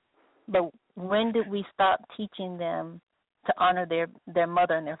 But when did we stop teaching them to honor their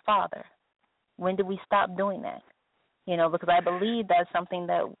mother and their father? When did we stop doing that? Because I believe that's something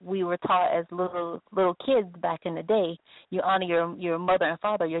that we were taught as little kids back in the day. You honor your mother and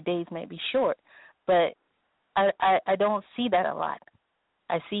father, your days may be short. But I don't see that a lot.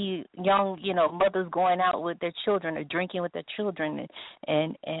 I see young, mothers going out with their children or drinking with their children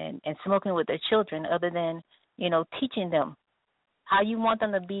and smoking with their children, other than, teaching them how you want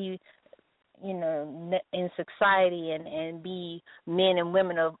them to be, in society and be men and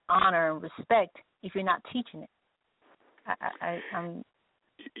women of honor and respect if you're not teaching it. I'm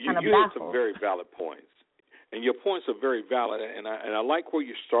kind of baffled. You have some very valid points. And your points are very valid, and I like where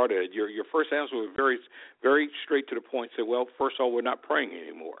you started. Your first answer was very, very straight to the point. Said, well, first of all, we're not praying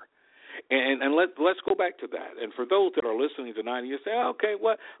anymore, and let's go back to that. And for those that are listening tonight, and you say, okay,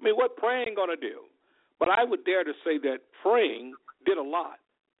 what praying going to do? But I would dare to say that praying did a lot.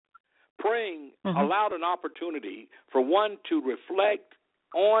 Praying allowed an opportunity for one to reflect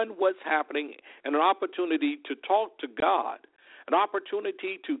on what's happening, and an opportunity to talk to God, an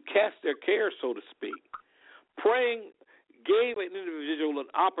opportunity to cast their cares, so to speak. Praying gave an individual an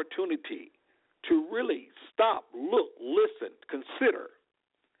opportunity to really stop, look, listen, consider.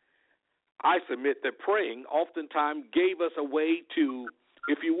 I submit that praying oftentimes gave us a way to,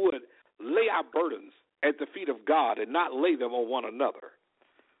 if you would, lay our burdens at the feet of God and not lay them on one another.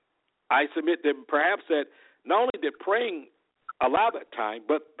 I submit that perhaps that not only did praying allow that time,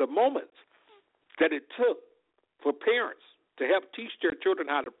 but the moments that it took for parents to help teach their children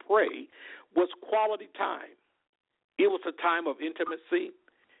how to pray was quality time. It was a time of intimacy.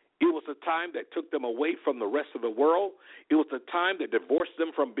 It was a time that took them away from the rest of the world. It was a time that divorced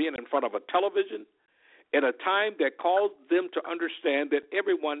them from being in front of a television, and a time that caused them to understand that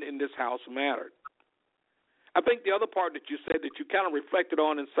everyone in this house mattered. I think the other part that you said that you kind of reflected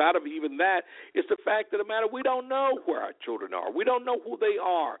on inside of even that is the fact of the matter, we don't know where our children are. We don't know who they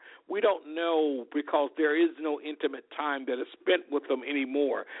are. We don't know because there is no intimate time that is spent with them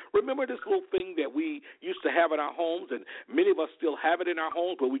anymore. Remember this little thing that we used to have in our homes, and many of us still have it in our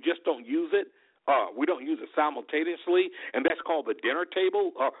homes, but we just don't use it? We don't use it simultaneously, and that's called the dinner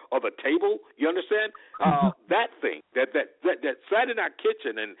table or the table. You understand? That thing that sat in our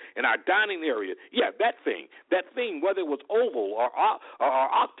kitchen and in our dining area. Yeah, that thing, whether it was oval or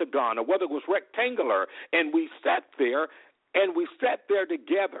octagon or whether it was rectangular, and we sat there. And we sat there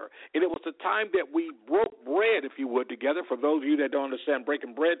together, and it was a time that we broke bread, if you would, together. For those of you that don't understand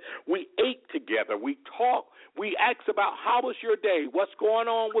breaking bread, we ate together. We talked. We asked about how was your day, what's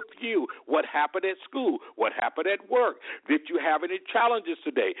going on with you, what happened at school, what happened at work, did you have any challenges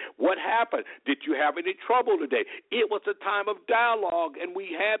today, what happened, did you have any trouble today. It was a time of dialogue, and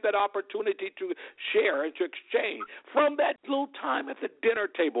we had that opportunity to share and to exchange. From that little time at the dinner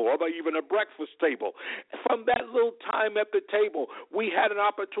table or even a breakfast table, from that little time at the table, we had an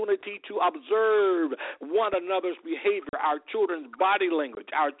opportunity to observe one another's behavior, our children's body language,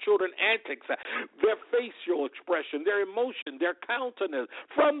 our children's antics, their facial expression, their emotion, their countenance.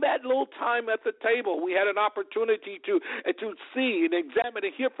 From that little time at the table, we had an opportunity to see and examine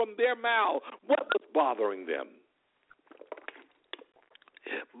and hear from their mouth what was bothering them.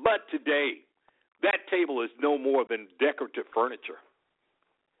 But today, that table is no more than decorative furniture.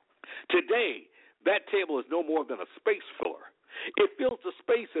 Today, that table is no more than a space filler. It fills the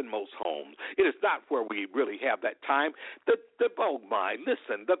space in most homes. It is not where we really have that time. The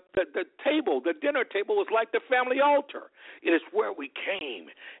table, the dinner table is like the family altar. It is where we came,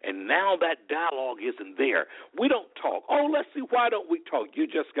 and now that dialogue isn't there. We don't talk. Oh, let's see, why don't we talk? You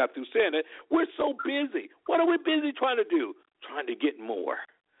just got through saying it. We're so busy. What are we busy trying to do? Trying to get more.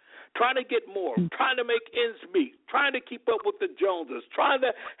 Trying to get more, trying to make ends meet, trying to keep up with the Joneses, trying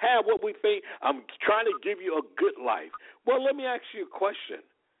to have what we think, I'm trying to give you a good life. Well, let me ask you a question.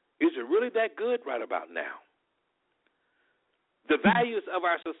 Is it really that good right about now? The values of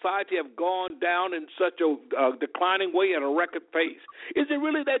our society have gone down in such a declining way at a record pace. Is it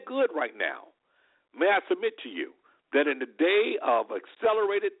really that good right now? May I submit to you that in the day of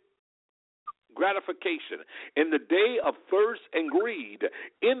accelerated gratification, in the day of thirst and greed,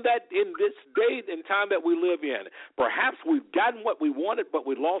 in this day and time that we live in, perhaps we've gotten what we wanted, but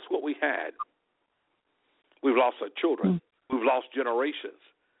we lost what we had. We've lost our children. We've lost generations.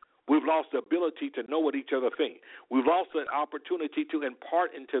 We've lost the ability to know what each other think. We've lost the opportunity to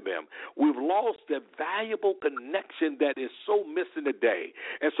impart into them. We've lost the valuable connection that is so missing today.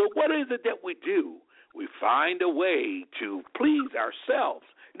 And so what is it that we do? We find a way to please ourselves.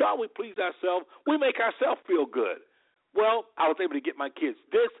 Not we please ourselves, we make ourselves feel good. Well, I was able to get my kids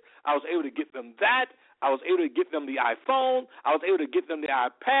this. I was able to get them that. I was able to get them the iPhone. I was able to get them the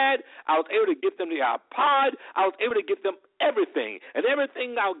iPad. I was able to get them the iPod. I was able to get them everything. And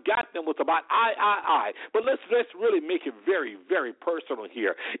everything I got them was about I. But let's really make it very, very personal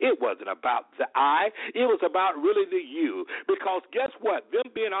here. It wasn't about the I. It was about really the you. Because guess what?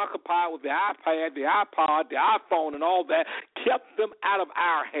 Them being occupied with the iPad, the iPod, the iPhone, and all that kept them out of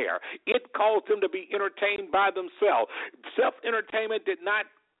our hair. It caused them to be entertained by themselves. Self-entertainment did not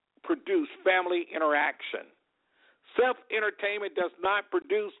produce family interaction. Self-entertainment does not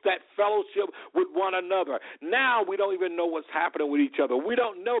produce that fellowship with one another. Now we don't even know what's happening with each other. We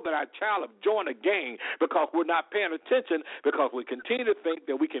don't know that our child have joined a gang because we're not paying attention, because we continue to think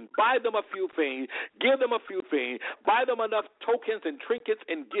that we can buy them a few things, give them a few things, buy them enough tokens and trinkets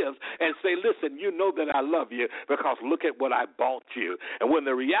and gifts, and say, listen, you know that I love you because look at what I bought you. And when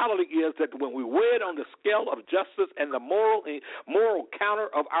the reality is that when we weigh it on the scale of justice and the moral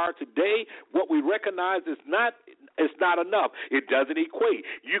counter of our today, what we recognize is not enough. It doesn't equate.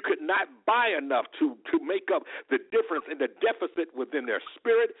 You could not buy enough to make up the difference in the deficit within their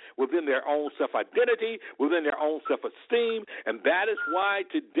spirit, within their own self-identity, within their own self-esteem, and that is why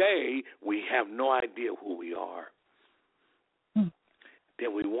today we have no idea who we are.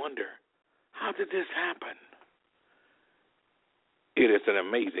 Then we wonder, how did this happen? It is an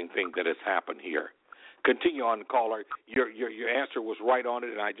amazing thing that has happened here. Continue on, caller. Your answer was right on it,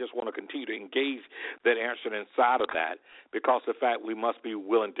 and I just want to continue to engage that answer inside of that because of the fact we must be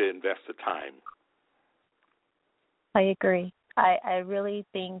willing to invest the time. I agree. I really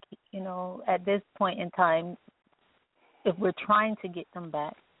think, at this point in time, if we're trying to get them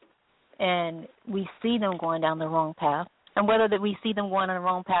back and we see them going down the wrong path, and whether that we see them going on the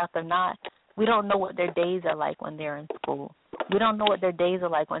wrong path or not, we don't know what their days are like when they're in school. We don't know what their days are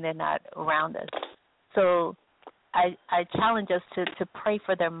like when they're not around us. So I challenge us to pray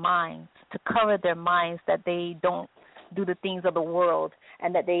for their minds, to cover their minds, that they don't do the things of the world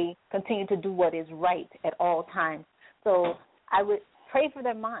and that they continue to do what is right at all times. So I would pray for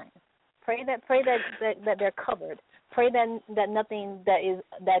their minds. Pray that they're covered. Pray that nothing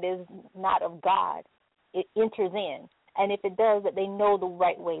that is not of God, it enters in. And if it does, that they know the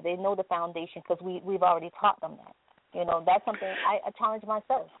right way. They know the foundation because we've already taught them that. That's something I challenge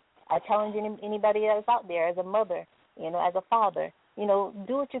myself. I challenge anybody that's out there as a mother, as a father, do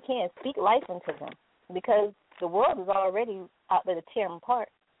what you can. Speak life into them because the world is already out there to tear them apart.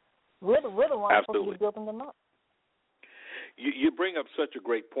 We're the ones supposed to be building them up. You bring up such a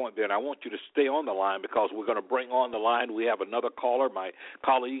great point there, and I want you to stay on the line because we're going to bring on the line. We have another caller, my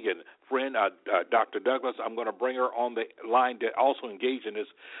colleague and friend, Dr. Douglas. I'm going to bring her on the line to also engage in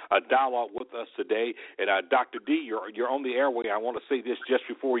this dialogue with us today. And Dr. D, you're on the airway. I want to say this just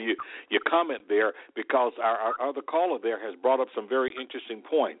before you comment there because our other caller there has brought up some very interesting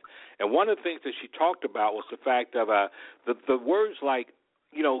points. And one of the things that she talked about was the fact of the words like,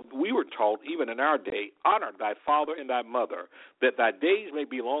 we were taught, even in our day, honor thy father and thy mother, that thy days may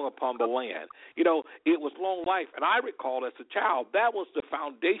be long upon the land. It was long life. And I recall as a child, that was the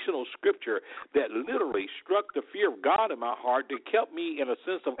foundational scripture that literally struck the fear of God in my heart that kept me in a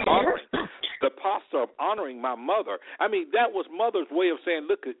sense of honoring, the posture of honoring my mother. I mean, that was mother's way of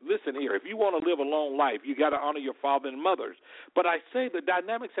saying, listen here, if you want to live a long life, you got to honor your father and mothers. But I say the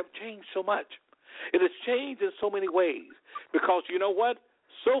dynamics have changed so much. It has changed in so many ways because you know what?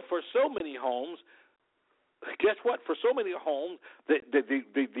 So for so many homes, guess what? For so many homes,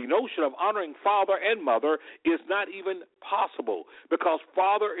 the notion of honoring father and mother is not even possible because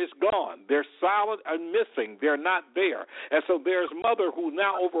father is gone. They're silent and missing. They're not there. And so there's mother who's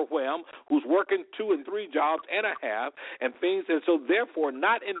now overwhelmed, who's working 2 and 3 jobs and a half and things, and so therefore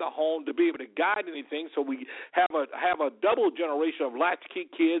not in the home to be able to guide anything. So we have a double generation of latchkey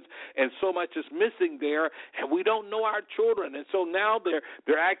kids, and so much is missing there, and we don't know our children. And so now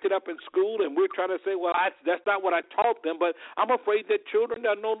they're acting up in school, and we're trying to say, well, that's not what I taught them, but I'm afraid that children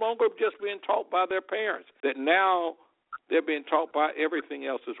are no longer just being taught by their parents, that now they're being taught by everything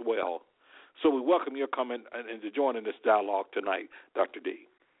else as well. So we welcome your comment and to join in this dialogue tonight, Dr. D.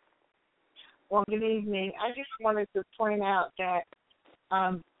 Well, good evening. I just wanted to point out that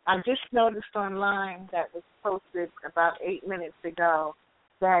I just noticed online that was posted about 8 minutes ago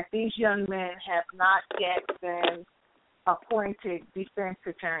that these young men have not yet been appointed defense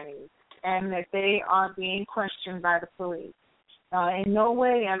attorneys, and that they are being questioned by the police. In no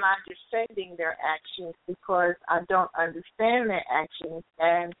way am I defending their actions because I don't understand their actions,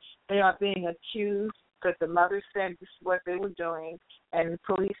 and they are being accused because the mother said this is what they were doing, and the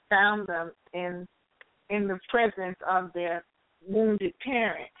police found them in the presence of their wounded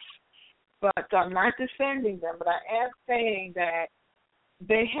parents. But I'm not defending them, but I am saying that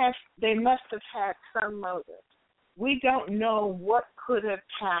they must have had some motive. We don't know what could have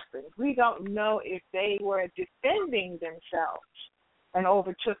happened. We don't know if they were defending themselves and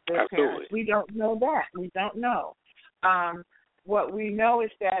overtook their parents. We don't know that. We don't know. What we know is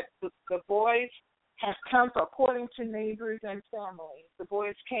that the boys have come, according to neighbors and family, the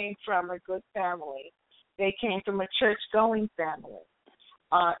boys came from a good family. They came from a church-going family.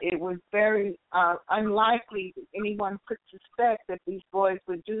 It was very unlikely that anyone could suspect that these boys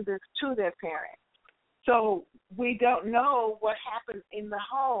would do this to their parents. So we don't know what happened in the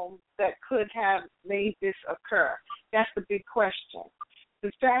home that could have made this occur. That's the big question.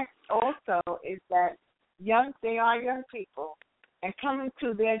 The fact also is that they are young people, and coming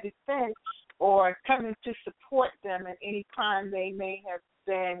to their defense or coming to support them in any crime they may have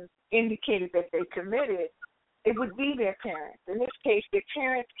been indicated that they committed, it would be their parents. In this case, their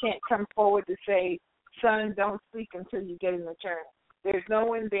parents can't come forward to say, son, don't speak until you get an attorney. There's no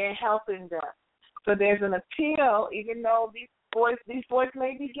one there helping them. So there's an appeal, even though these boys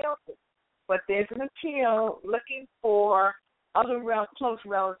may be guilty, but there's an appeal looking for other close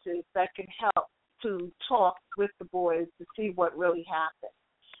relatives that can help to talk with the boys to see what really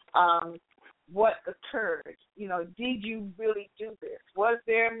happened. What occurred? Did you really do this? Was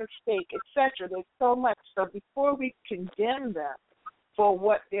there a mistake, etc.? There's so much. So before we condemn them for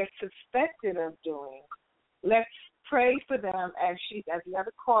what they're suspected of doing, let's pray for them, as the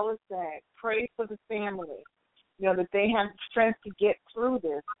other caller said. Pray for the family, that they have the strength to get through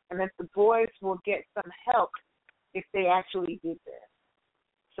this, and that the boys will get some help if they actually did this.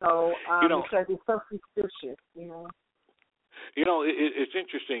 So, because it's so suspicious, It's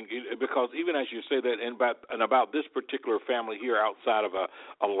interesting because even as you say that, and about this particular family here outside of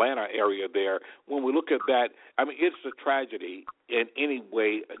Atlanta area there, when we look at that, I mean, it's a tragedy in any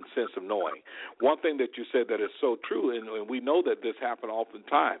way and sense of knowing. One thing that you said that is so true, and we know that this happens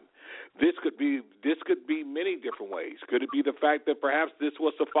oftentimes. This could be many different ways. Could it be the fact that perhaps this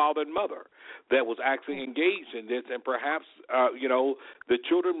was the father and mother that was actually engaged in this, and perhaps the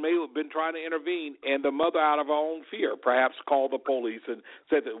children may have been trying to intervene, and the mother, out of her own fear, perhaps called the police and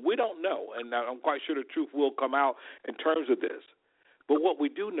said that we don't know, and I'm quite sure the truth will come out in terms of this. But what we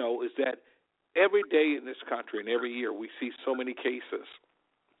do know is that every day in this country and every year we see so many cases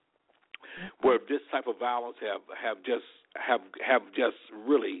where this type of violence have just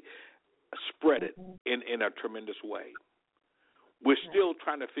really spread it in a tremendous way. We're still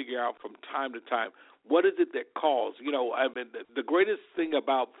trying to figure out from time to time what is it that caused. The greatest thing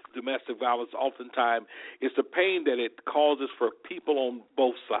about domestic violence oftentimes is the pain that it causes for people on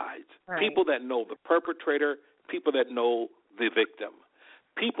both sides. Right. People that know the perpetrator, people that know the victim.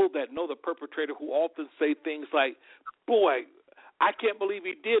 People that know the perpetrator who often say things like, boy, I can't believe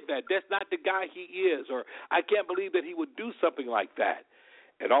he did that. That's not the guy he is. Or I can't believe that he would do something like that.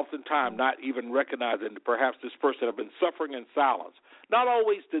 And oftentimes not even recognizing that perhaps this person has been suffering in silence. Not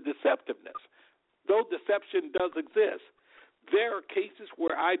always the deceptiveness. Though deception does exist, there are cases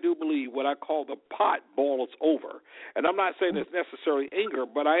where I do believe what I call the pot boils over. And I'm not saying it's necessarily anger,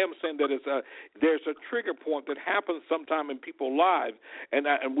 but I am saying that there's a trigger point that happens sometime in people's lives. And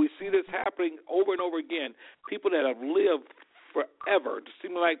we see this happening over and over again. People that have lived forever, it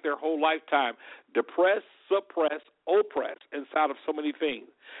seems like their whole lifetime, depressed, suppressed, oppressed inside of so many things.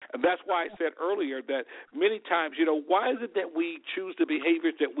 And that's why I said earlier that many times, why is it that we choose the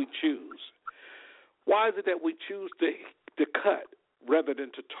behaviors that we choose? Why is it that we choose to cut rather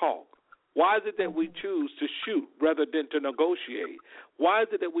than to talk? Why is it that we choose to shoot rather than to negotiate? Why is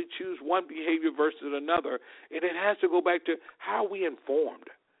it that we choose one behavior versus another? And it has to go back to how we informed.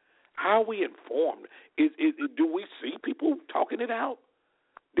 How are we informed? Do we see people talking it out?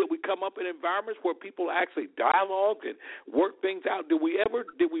 Did we come up in environments where people actually dialogue and work things out? Did we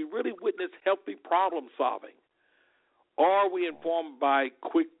really witness healthy problem solving? Or are we informed by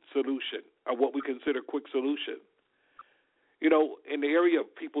quick solution, or what we consider quick solution? In the area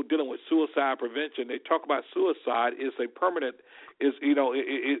of people dealing with suicide prevention, they talk about suicide is a permanent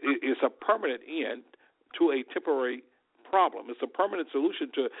end to a temporary problem. It's a permanent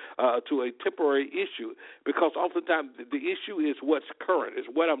solution to a temporary issue, because oftentimes the issue is what's current, is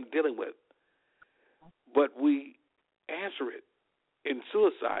what I'm dealing with. But we answer it in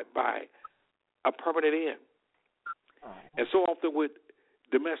suicide by a permanent end. And so often with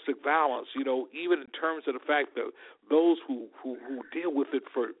domestic violence, even in terms of the fact that those who deal with it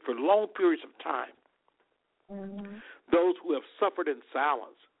for long periods of time, those who have suffered in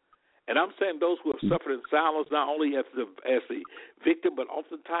silence. And I'm saying those who have suffered in silence, not only as the victim, but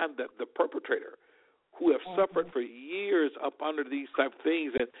oftentimes the perpetrator, who have suffered for years up under these type of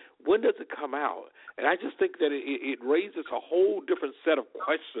things, and when does it come out? And I just think that it raises a whole different set of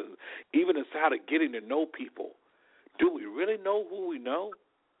questions, even inside of getting to know people. Do we really know who we know?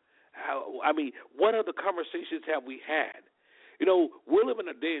 What other conversations have we had? We're living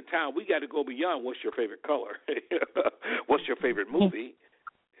in a day and time, we got to go beyond what's your favorite color, what's your favorite movie.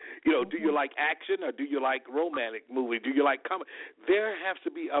 Do you like action or do you like romantic movie? Do you like comedy? There has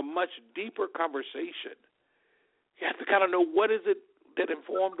to be a much deeper conversation. You have to kind of know what is it that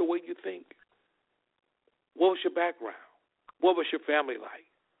informed the way you think. What was your background? What was your family like?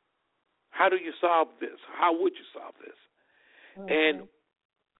 How do you solve this? How would you solve this? Mm-hmm.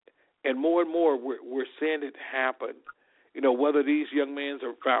 And more we're seeing it happen. Whether these young men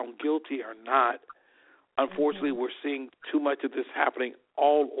are found guilty or not, unfortunately, we're seeing too much of this happening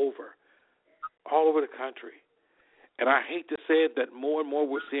all over the country. And I hate to say it, that more and more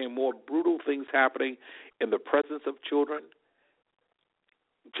we're seeing more brutal things happening in the presence of children.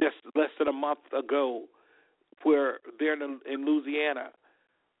 Just less than a month ago, where they're in Louisiana,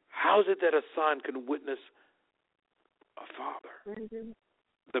 how is it that a son can witness a father,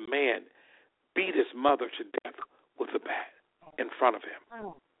 the man, beat his mother to death with a bat in front of him?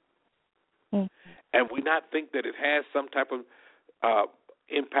 And we not think that it has some type of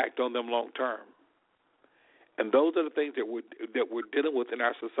impact on them long term. And those are the things that we're dealing with in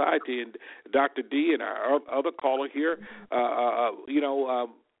our society. And Dr. D and our other caller here,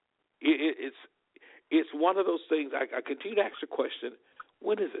 it's one of those things. I continue to ask the question: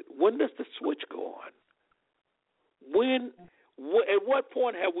 when is it? When does the switch go on? At what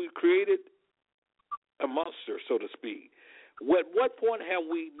point have we created a monster, so to speak? At what point have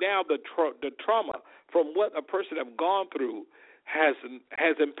we now the trauma from what a person have gone through has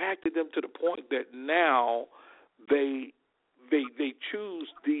impacted them to the point that now they choose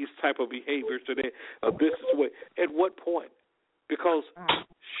these type of behaviors today? This is the way. At what point? Because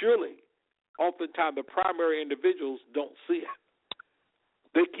surely, oftentimes the primary individuals don't see it.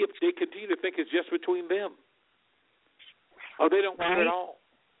 They continue to think it's just between them, or they don't see it at all.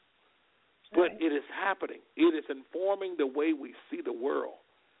 But it is happening. It is informing the way we see the world.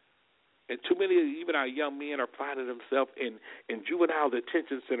 And too many, even our young men, are finding themselves in juvenile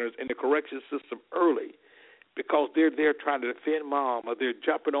detention centers in the correction system early because they're there trying to defend mom, or they're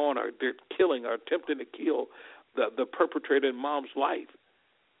jumping on, or they're killing or attempting to kill the perpetrator in mom's life.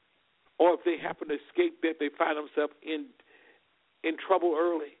 Or if they happen to escape that, they find themselves in trouble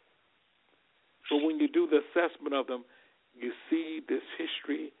early. But when you do the assessment of them, you see this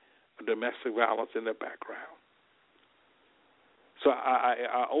history of domestic violence in the background. So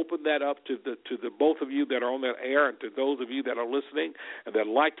I open that up to the both of you that are on that air, and to those of you that are listening and that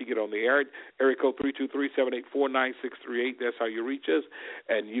like to get on the air. Area code 323-784-9638. That's how you reach us.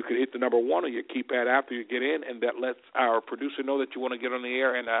 And you can hit the number 1 on your keypad after you get in, and that lets our producer know that you want to get on the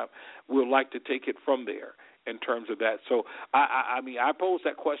air, and we'll like to take it from there in terms of that. So, I pose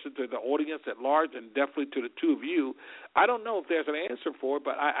that question to the audience at large, and definitely to the two of you. I don't know if there's an answer for it,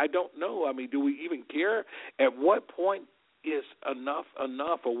 but I don't know. Do we even care? At what point is enough,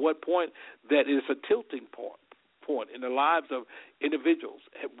 or what point that is a tilting point in the lives of individuals?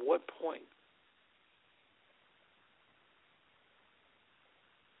 At what point?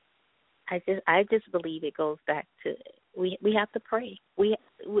 I just believe it goes back to we have to pray.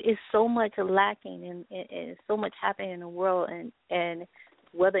 It's so much lacking and so much happening in the world, and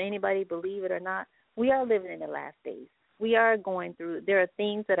whether anybody believe it or not, we are living in the last days. We are going through. There are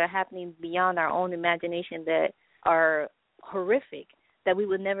things that are happening beyond our own imagination that are horrific, that we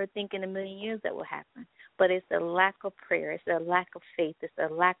would never think in a million years that will happen. But it's a lack of prayer. It's a lack of faith. It's a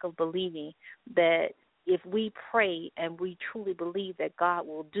lack of believing that if we pray and we truly believe that God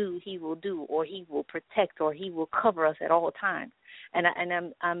will do, He will do, or He will protect, or He will cover us at all times.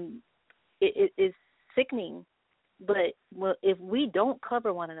 It's sickening. But if we don't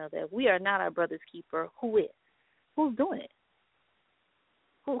cover one another, if we are not our brother's keeper, who is? Who's doing it?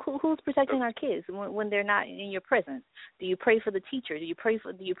 Who's protecting our kids when they're not in your presence? Do you pray for the teacher? Do you pray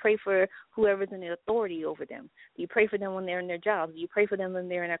for whoever's in the authority over them? Do you pray for them when they're in their jobs? Do you pray for them when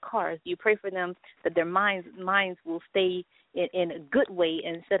they're in their cars? Do you pray for them that their minds will stay in a good way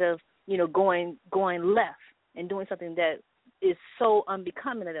instead of going left and doing something that is so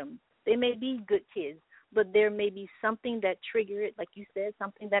unbecoming of them? They may be good kids, but there may be something that triggered it, like you said,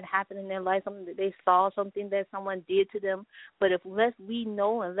 something that happened in their life, something that they saw, something that someone did to them. But unless we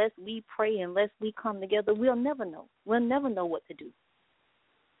know, unless we pray, unless we come together, we'll never know. We'll never know what to do.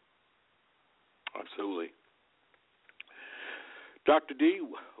 Absolutely. Dr. D,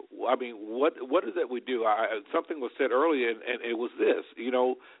 what is it we do? Something was said earlier, and it was this.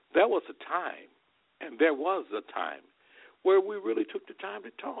 There was a time And there was a time where we really took the time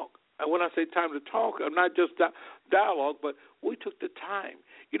to talk. And when I say time to talk, I'm not just dialogue, but we took the time.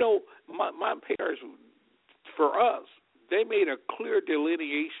 You know, my parents, for us, they made a clear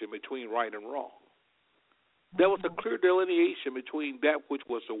delineation between right and wrong. There was a clear delineation between that which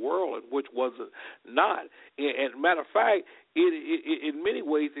was the world and which was not. And matter of fact, in many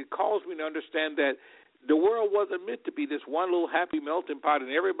ways, it caused me to understand that the world wasn't meant to be this one little happy melting pot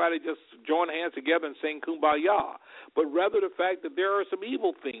and everybody just join hands together and sing kumbaya, but rather the fact that there are some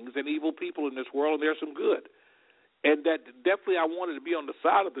evil things and evil people in this world and there's some good. And that definitely I wanted to be on the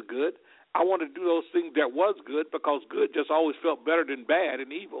side of the good. I wanted to do those things that was good because good just always felt better than bad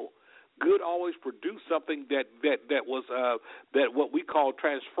and evil. Good always produced something that was that what we call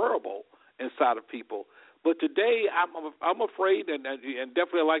transferable inside of people. But today, I'm afraid, and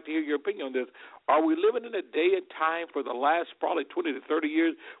definitely I'd like to hear your opinion on this. Are we living in a day and time for the last probably 20 to 30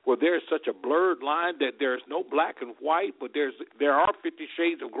 years where there's such a blurred line that there's no black and white, but there are 50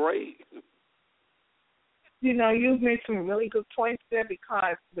 shades of gray? You know, you've made some really good points there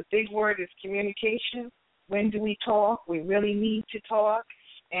because the big word is communication. When do we talk? We really need to talk.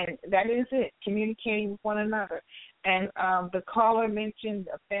 And that is it, communicating with one another. And the caller mentioned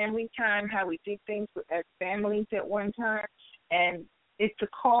a family time, how we did things as families at one time. And it's a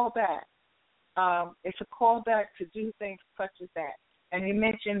callback. It's a callback to do things such as that. And you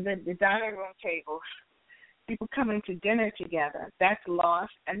mentioned the dining room table, people coming to dinner together. That's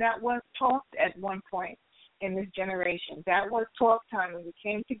lost. And that was talked at one point in this generation. That was talk time when we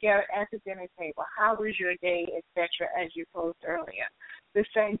came together at the dinner table. How was your day, et cetera, as you posed earlier. The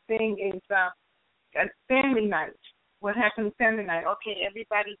same thing is family night. What happens family night? Okay,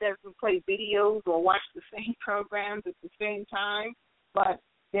 everybody doesn't play videos or watch the same programs at the same time, but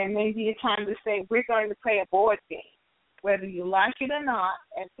there may be a time to say we're going to play a board game. Whether you like it or not,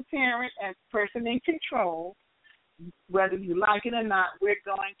 as the parent, as the person in control, whether you like it or not, we're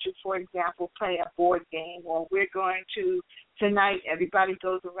going to, for example, play a board game, or we're going to, tonight, everybody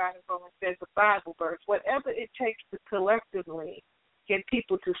goes around the room and says a Bible verse, whatever it takes to collectively get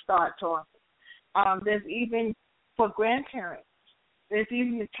people to start talking. There's even, for grandparents, there's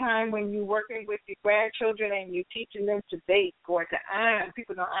even a time when you're working with your grandchildren and you're teaching them to bake or to iron.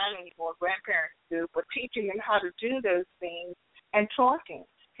 People don't iron anymore, grandparents do, but teaching them how to do those things and talking.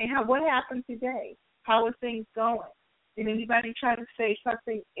 Hey, what happened today? How are things going? Did anybody try to say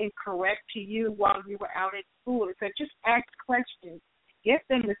something incorrect to you while you were out at school? So just ask questions. Get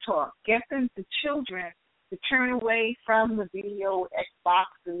them to talk. Get them, the children, to turn away from the video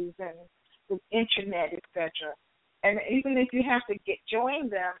Xboxes and the internet, etc. And even if you have to join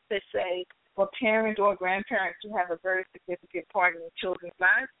them to say, for parents or grandparents who have a very significant part in children's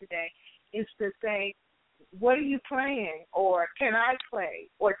lives today, is to say, what are you playing? Or can I play?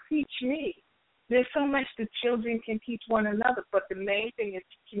 Or teach me. There's so much that children can teach one another, but the main thing is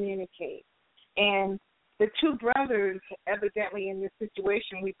to communicate. And the two brothers, evidently in this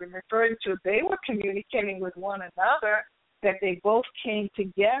situation we've been referring to, they were communicating with one another, that they both came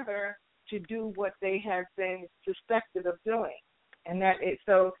together to do what they have been suspected of doing. And that is,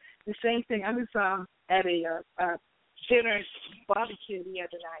 so the same thing, I was at a dinner barbecue the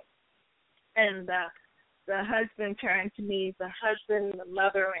other night, and the husband turned to me, the husband, the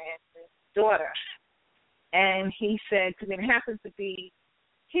mother, and the daughter, and he said to me, it happens to be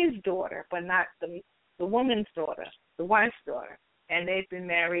his daughter, but not the woman's daughter, the wife's daughter, and they've been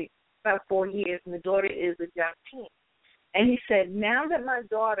married about 4 years, and the daughter is a young teen. And he said, now that my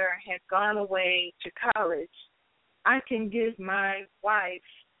daughter has gone away to college, I can give my wife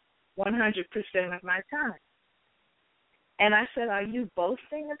 100% of my time. And I said, are you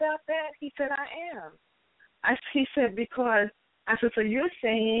boasting about that? He said, I am. He said, because I said, so you're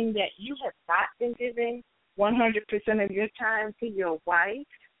saying that you have not been giving 100% of your time to your wife?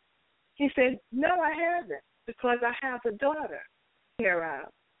 He said, no, I haven't, because I have a daughter hereof.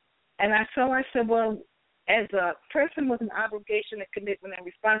 And so I said, well, as a person with an obligation, a commitment, and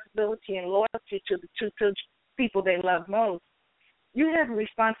responsibility and loyalty to the two people they love most, you have a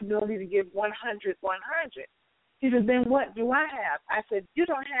responsibility to give 100. He said, then what do I have? I said, you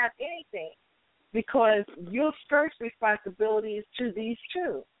don't have anything, because your first responsibility is to these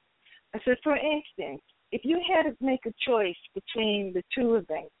two. I said, for instance, if you had to make a choice between the two of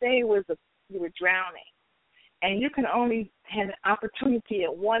them, say you were drowning, and you can only have an opportunity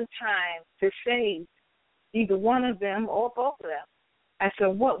at one time to save either one of them or both of them. I said,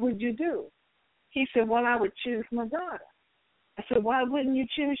 what would you do? He said, well, I would choose my daughter. I said, why wouldn't you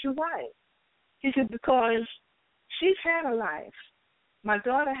choose your wife? He said, because she's had a life. My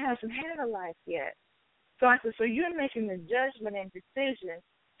daughter hasn't had a life yet. So I said, so you're making the judgment and decision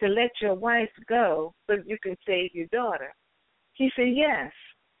to let your wife go so that you can save your daughter? He said, yes.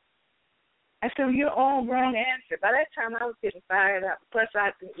 I said, you're all wrong answer. By that time, I was getting fired up. Plus,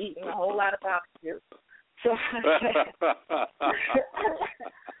 I'd been eating a whole lot of barbecue. So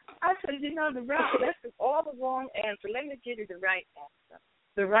I said, that's all the wrong answer. Let me give you the right answer.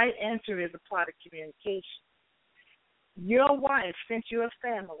 The right answer is a part of communication. Your wife, since you're a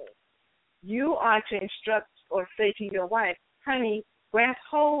family, you are to instruct or say to your wife, honey, grab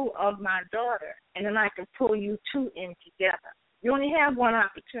hold of my daughter, and then I can pull you two in together. You only have one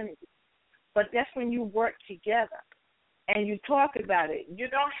opportunity, but that's when you work together and you talk about it. You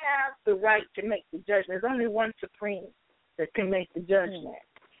don't have the right to make the judgment. There's only one supreme that can make the judgment.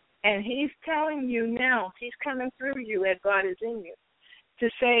 And he's telling you now, he's coming through you as God is in you, to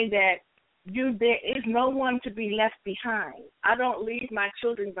say that there is no one to be left behind. I don't leave my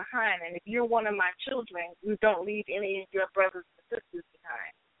children behind. And if you're one of my children, you don't leave any of your brothers and sisters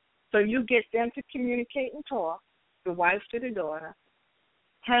behind. So you get them to communicate and talk, the wife to the daughter.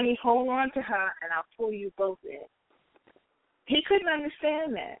 Honey, hold on to her, and I'll pull you both in. He couldn't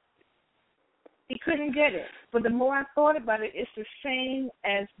understand that. He couldn't get it. But the more I thought about it, it's the same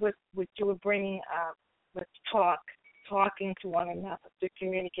as what you were bringing up with talking to one another, to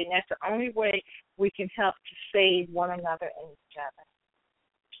communicate. And that's the only way we can help to save one another and each other.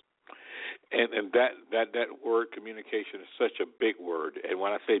 And that word communication is such a big word. And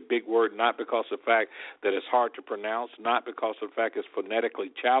when I say big word, not because of the fact that it's hard to pronounce, not because of the fact it's phonetically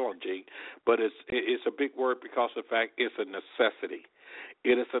challenging, but it's a big word because of the fact it's a necessity.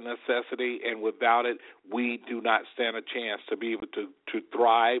 It is a necessity, and without it, we do not stand a chance to be able to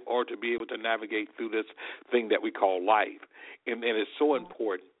thrive or to be able to navigate through this thing that we call life. And it's so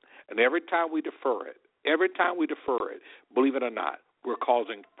important. And every time we defer it, believe it or not, we're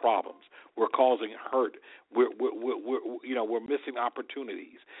causing problems. We're causing hurt. We're missing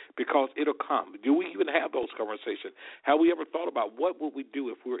opportunities because it'll come. Do we even have those conversations? Have we ever thought about what would we do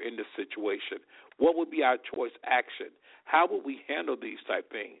if we were in this situation? What would be our choice action? How would we handle these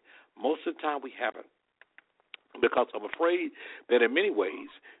type things? Most of the time we haven't, because I'm afraid that in many ways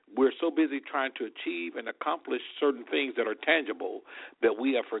we're so busy trying to achieve and accomplish certain things that are tangible that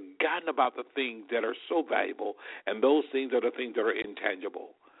we have forgotten about the things that are so valuable, and those things are the things that are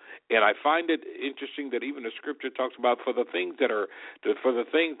intangible. And I find it interesting that even the scripture talks about the things that are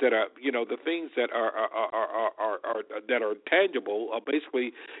tangible are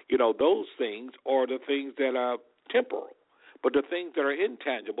basically, those things are the things that are temporal. But the things that are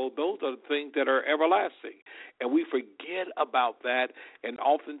intangible, those are the things that are everlasting. And we forget about that, and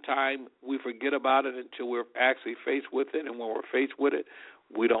oftentimes we forget about it until we're actually faced with it, and when we're faced with it,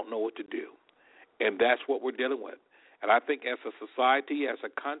 we don't know what to do. And that's what we're dealing with. And I think as a society, as a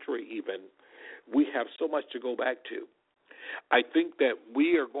country even, we have so much to go back to. I think that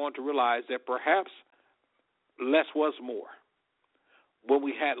we are going to realize that perhaps less was more. When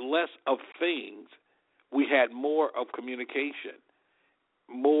we had less of things, we had more of communication,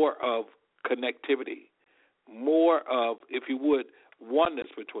 more of connectivity, more of, if you would,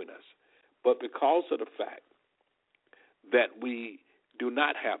 oneness between us. But because of the fact that we do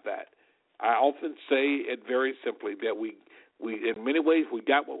not have that, I often say it very simply that we in many ways we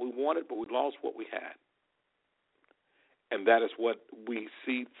got what we wanted, but we lost what we had. And that is what we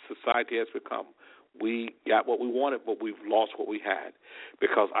see society has become. We got what we wanted, but we've lost what we had.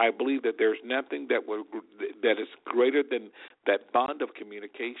 Because I believe that there's nothing that is greater than that bond of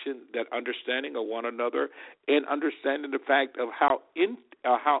communication, that understanding of one another, and understanding the fact of how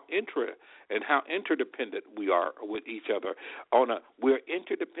interdependent we are with each other. We're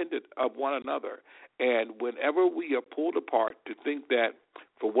interdependent of one another. And whenever we are pulled apart to think that,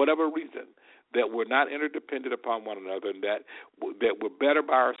 for whatever reason, that we're not interdependent upon one another and that we're better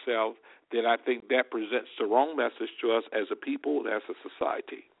by ourselves, then I think that presents the wrong message to us as a people and as a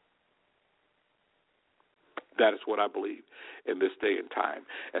society. That is what I believe in this day and time.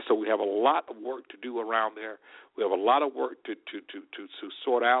 And so we have a lot of work to do around there. We have a lot of work to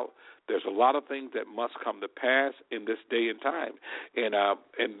sort out. There's a lot of things that must come to pass in this day and time. And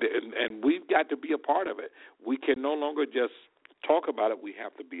we've got to be a part of it. We can no longer just talk about it. We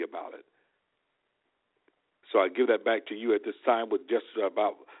have to be about it. So I give that back to you at this time with just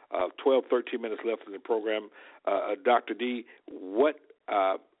about 12, 13 minutes left in the program. Dr. D, what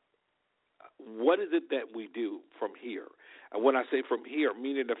is it that we do from here? And when I say from here,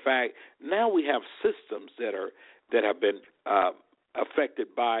 meaning the fact now we have systems that have been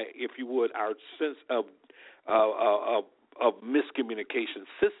affected by, if you would, our sense of miscommunication.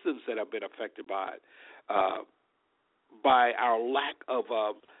 Systems that have been affected by our lack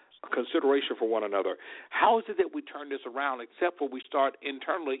of consideration for one another. How is it that we turn this around except for we start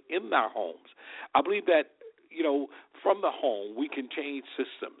internally in our homes? I believe that, from the home we can change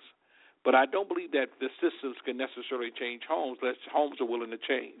systems. But I don't believe that the systems can necessarily change homes unless homes are willing to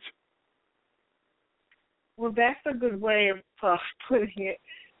change. Well, that's a good way of putting it,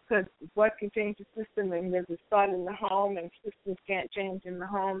 because what can change the system, and there's a start in the home, and systems can't change in the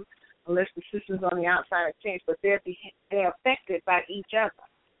home unless the systems on the outside are changed, but they're affected by each other.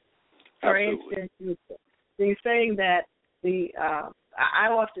 For Absolutely. instance, you're saying that I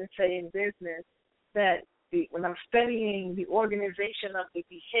often say in business that when I'm studying the organization of the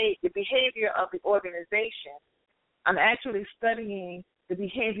behavior of the organization, I'm actually studying the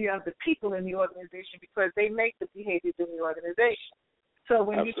behavior of the people in the organization, because they make the behaviors in the organization. So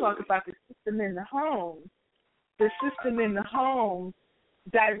when you talk about the system in the home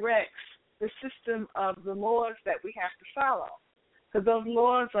directs the system of the laws that we have to follow. Because those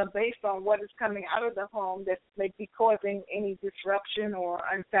laws are based on what is coming out of the home that may be causing any disruption or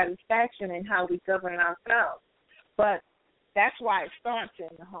unsatisfaction in how we govern ourselves. But that's why it starts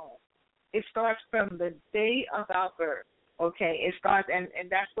in the home. It starts from the day of our birth. Okay, it starts, and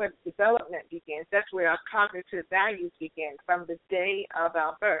that's where development begins. That's where our cognitive values begin, from the day of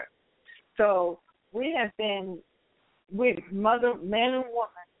our birth. So we have been, with man and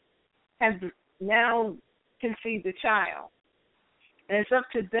woman, have now conceived a child. And it's up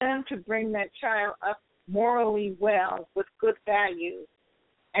to them to bring that child up morally well with good values.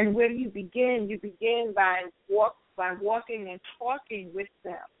 And where you begin by walking and talking with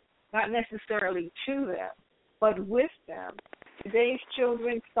them, not necessarily to them, but with them. Today's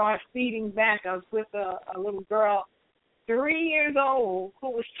children start feeding back. I was with a little girl, 3 years old, who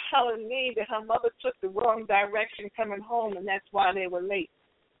was telling me that her mother took the wrong direction coming home, and that's why they were late.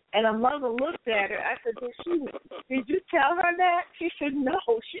 And her mother looked at her. I said, did you tell her that? She said, no,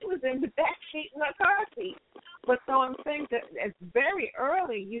 she was in the back seat in her car seat. But so I'm saying that it's very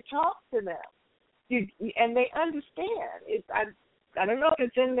early you talk to them, and they understand. I don't know if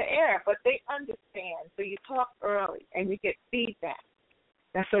it's in the air, but they understand. So you talk early, and you get feedback.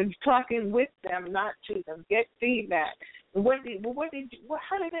 And so you're talking with them, not to them. Get feedback. How did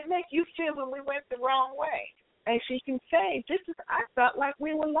it make you feel when we went the wrong way? And she can say, I felt like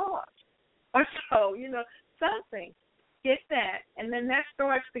we were lost. Or so, something. Get that. And then that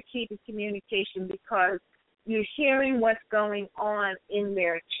starts the key to communication, because you're hearing what's going on in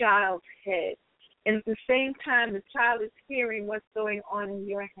their child's head. And at the same time, the child is hearing what's going on in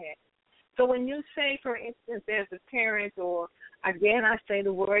your head. So when you say, for instance, there's a parent, or, again, I say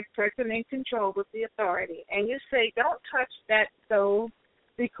the word person in control with the authority, and you say, don't touch that stove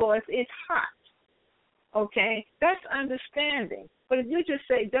because it's hot. Okay, that's understanding. But if you just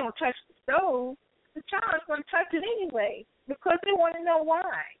say don't touch the stove, the child is going to touch it anyway, because they want to know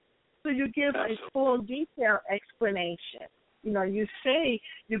why. So you give a full detailed explanation.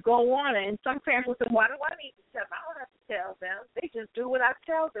 You go on, and some parents will say, why do I need to tell them? I don't have to tell them. They just do what I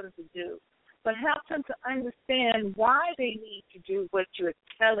tell them to do. But help them to understand why they need to do what you're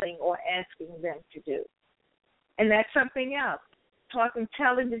telling or asking them to do. And that's something else.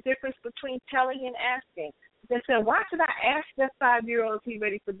 Telling the difference between telling and asking. They said, why should I ask that 5-year-old if he's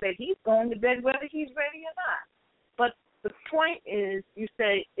ready for bed? He's going to bed whether he's ready or not. But the point is, you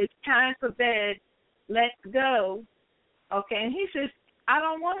say, it's time for bed, let's go. Okay, and he says, I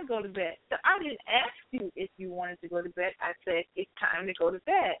don't want to go to bed. So I didn't ask you if you wanted to go to bed. I said, it's time to go to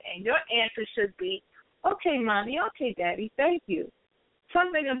bed. And your answer should be, okay, Mommy, okay, Daddy, thank you.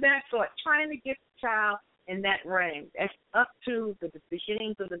 Something of that sort, trying to get the child in that range. That's up to the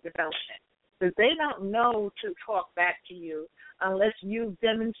beginnings of the development. Because they don't know to talk back to you unless you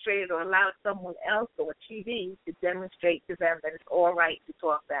demonstrate or allow someone else or TV to demonstrate to them that it's all right to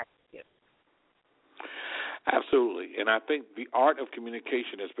talk back to you. Absolutely. And I think the art of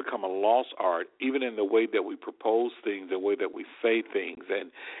communication has become a lost art, even in the way that we propose things, the way that we say things.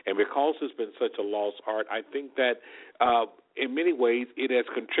 And because it's been such a lost art, I think that in many ways it has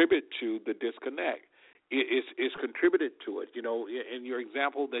contributed to the disconnect. It's contributed to it. In your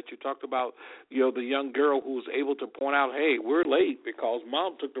example that you talked about, the young girl who was able to point out, hey, we're late because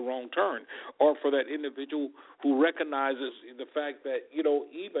Mom took the wrong turn. Or for that individual who recognizes the fact that,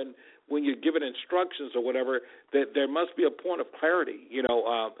 even when you're given instructions or whatever, that there must be a point of clarity.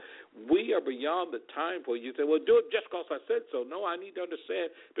 We are beyond the time where you say, well, do it just because I said so. No, I need to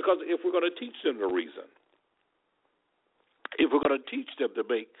understand, because if we're going to teach them the reason, if we're going to teach them to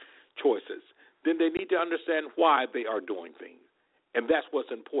make choices, then they need to understand why they are doing things. And that's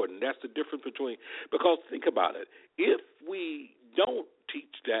what's important. That's the difference between, because think about it, if we don't teach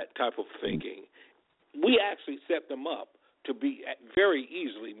that type of thinking, we actually set them up to be very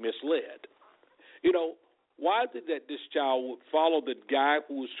easily misled. You know, why is it that this child would follow the guy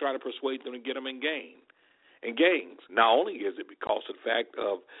who was trying to persuade them to get them in gangs? Not only is it because of the fact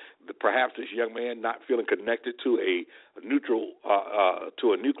of perhaps this young man not feeling connected to a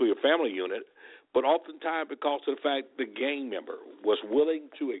nuclear family unit, but oftentimes because of the fact the gang member was willing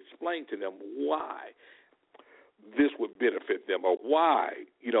to explain to them why this would benefit them or why,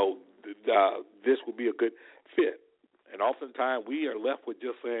 this would be a good fit. And oftentimes we are left with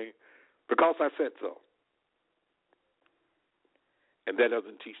just saying, because I said so. And that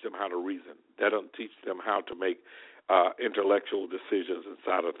doesn't teach them how to reason. That doesn't teach them how to make intellectual decisions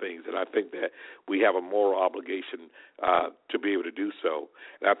inside of things. And I think that we have a moral obligation to be able to do so.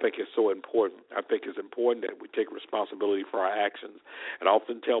 And I think it's so important. I think it's important that we take responsibility for our actions. And I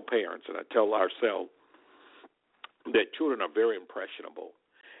often tell parents, and I tell ourselves, that children are very impressionable.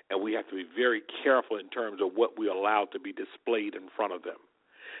 And we have to be very careful in terms of what we allow to be displayed in front of them.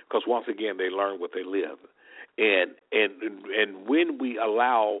 Because once again, they learn what they live. And when we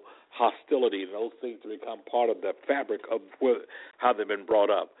allow hostility and those things to become part of the fabric of how they've been brought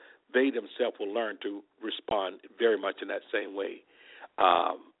up, they themselves will learn to respond very much in that same way.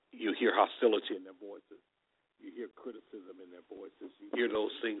 You hear hostility in their voices. You hear criticism in their voices. You hear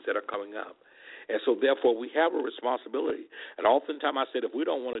those things that are coming up. And so, therefore, we have a responsibility. And oftentimes I said, if we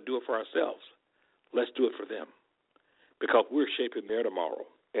don't want to do it for ourselves, let's do it for them. Because we're shaping their tomorrow.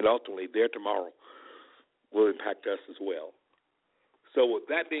 And ultimately, their tomorrow will impact us as well. So with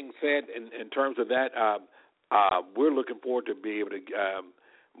that being said, in terms of that, we're looking forward to be able to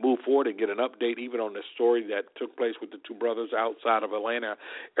move forward and get an update even on the story that took place with the two brothers outside of Atlanta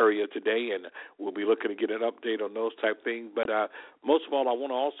area today, and we'll be looking to get an update on those type things. But most of all, I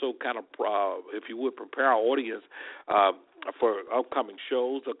want to also kind of, if you would, prepare our audience for upcoming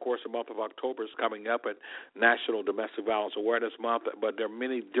shows. Of course, the month of October is coming up, at National Domestic Violence Awareness Month, but there are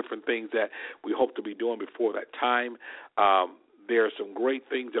many different things that we hope to be doing before that time. There are some great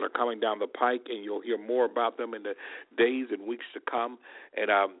things that are coming down the pike, and you'll hear more about them in the days and weeks to come. And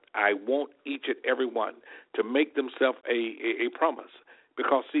I want each and every one to make themselves a promise,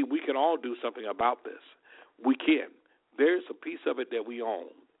 because, see, we can all do something about this. We can. There's a piece of it that we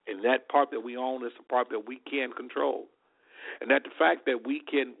own, and that part that we own is the part that we can control. And that the fact that we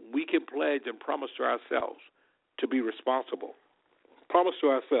can pledge and promise to ourselves to be responsible, promise to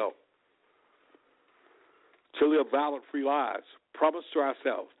ourselves to live violent-free lives, promise to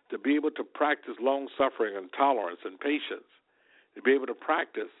ourselves to be able to practice long-suffering and tolerance and patience, to be able to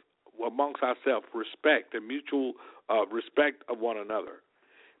practice amongst ourselves respect and mutual respect of one another,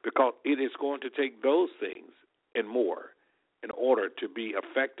 because it is going to take those things and more in order to be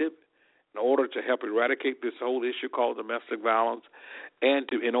effective, in order to help eradicate this whole issue called domestic violence,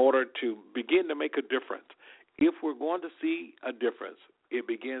 and in order to begin to make a difference. If we're going to see a difference, it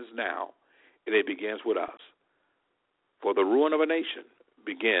begins now, and it begins with us. For the ruin of a nation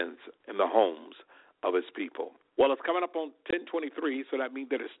begins in the homes of its people. Well, it's coming up on 10:23, so that means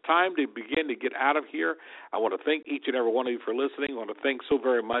that it's time to begin to get out of here. I want to thank each and every one of you for listening. I want to thank so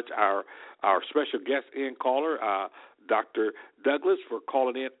very much our special guest and caller, Dr. Douglas, for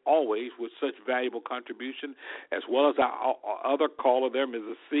calling in always with such valuable contribution, as well as our other caller there,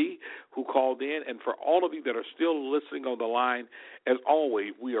 Mrs. C, who called in. And for all of you that are still listening on the line, as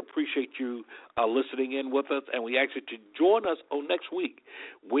always, we appreciate you listening in with us, and we ask you to join us on next week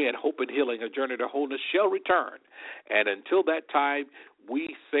when Hope and Healing, A Journey to Wholeness, shall return. And until that time,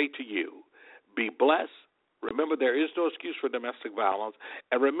 we say to you, be blessed. Remember, there is no excuse for domestic violence,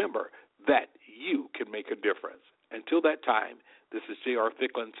 and remember that you can make a difference. Until that time, this is J.R.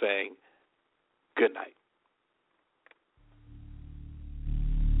 Thicklin saying good night.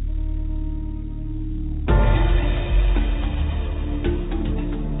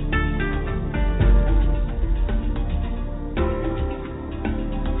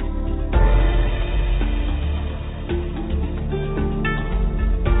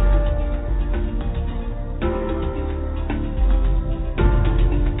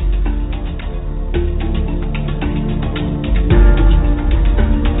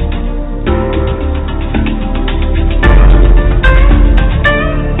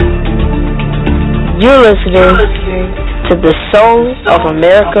 You're listening to the Soul of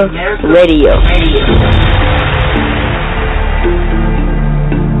America Radio.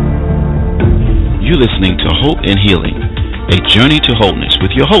 You're listening to Hope and Healing, A Journey to Wholeness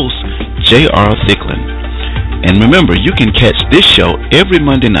with your host, J.R. Thicklin. And remember, you can catch this show every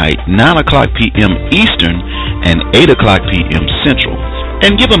Monday night, 9 o'clock p.m. Eastern and 8 o'clock p.m. Central.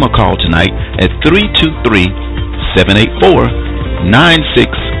 And give them a call tonight at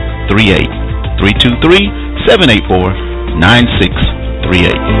 323-784-9638. 323-784-9638.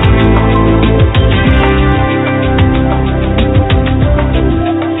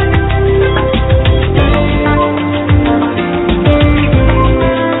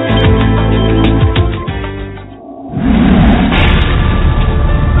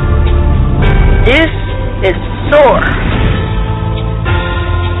 This is SOAR.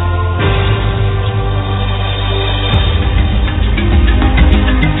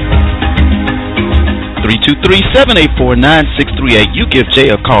 323-784-9638. You give Jay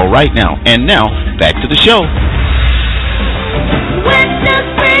a call right now. And now, back to the show. When the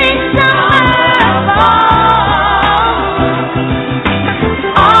spring summer falls,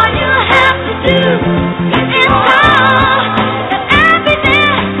 all you have to do is call, and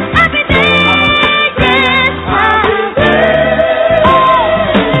every day, yes,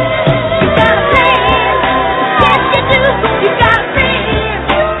 you got a plan, yes you do, you got a plan,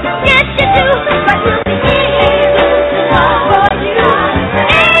 yes you do, but you'll be here for you.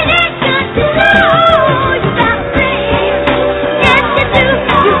 Ain't it good to know you got a plan? Yes you do,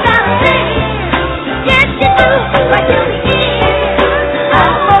 you got a plan. Yes you do, but you'll be here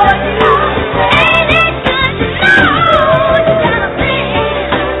for you. Ain't it good to know you got a plan?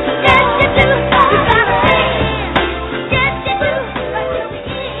 Yes you do, you got a plan. Yes you do, but you'll be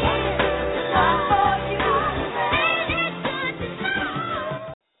here for you. Ain't it good to know?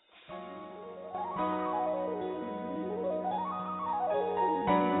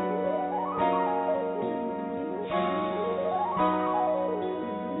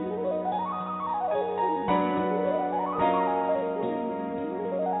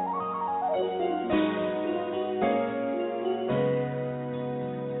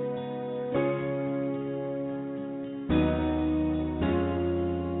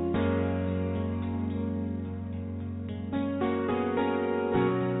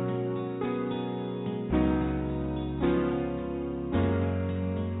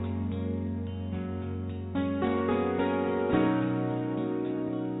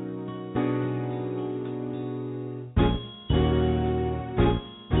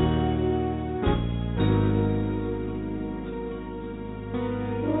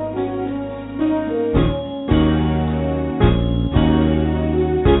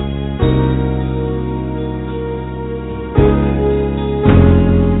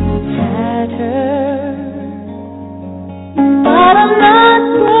 But I'm not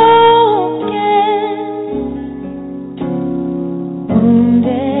broken,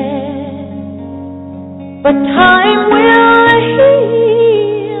 wounded, but time will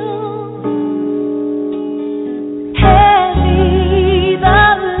heal. Heavy the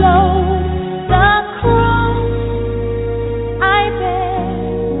load, the cross I bear,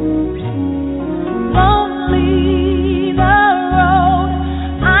 lonely the road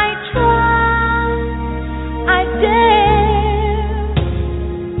I trust, I dare,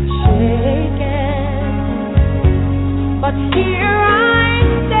 shaken, but here I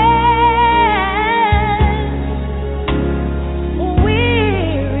stand,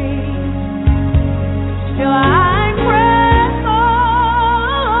 weary, still I press on.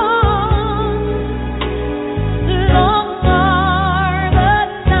 Long are the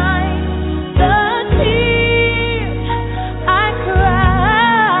nights, the tears I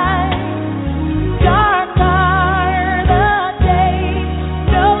cry. Dark are the days,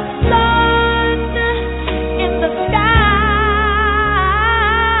 no sun in the sky.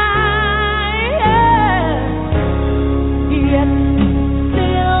 Yet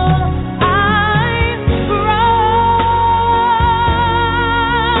still I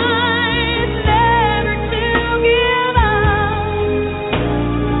rise, never to give up,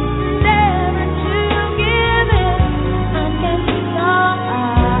 never to give in against all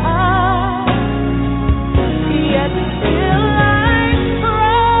odds. Yet still I rise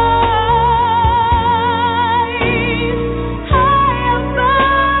high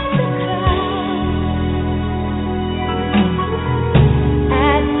above the clouds.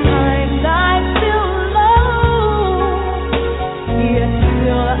 At times I feel low, yet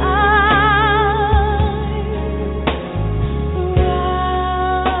still I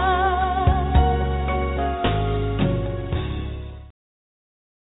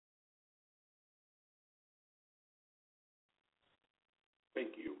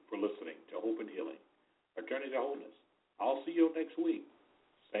Thank you for listening to Hope and Healing, a journey to wholeness. I'll see you next week,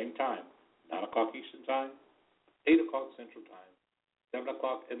 same time, 9 o'clock Eastern Time, 8 o'clock Central Time, 7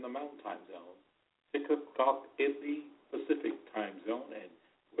 o'clock in the Mountain Time Zone, 6 o'clock in the Pacific Time Zone, and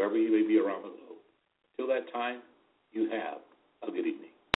wherever you may be around the globe. Until that time, you have a good evening.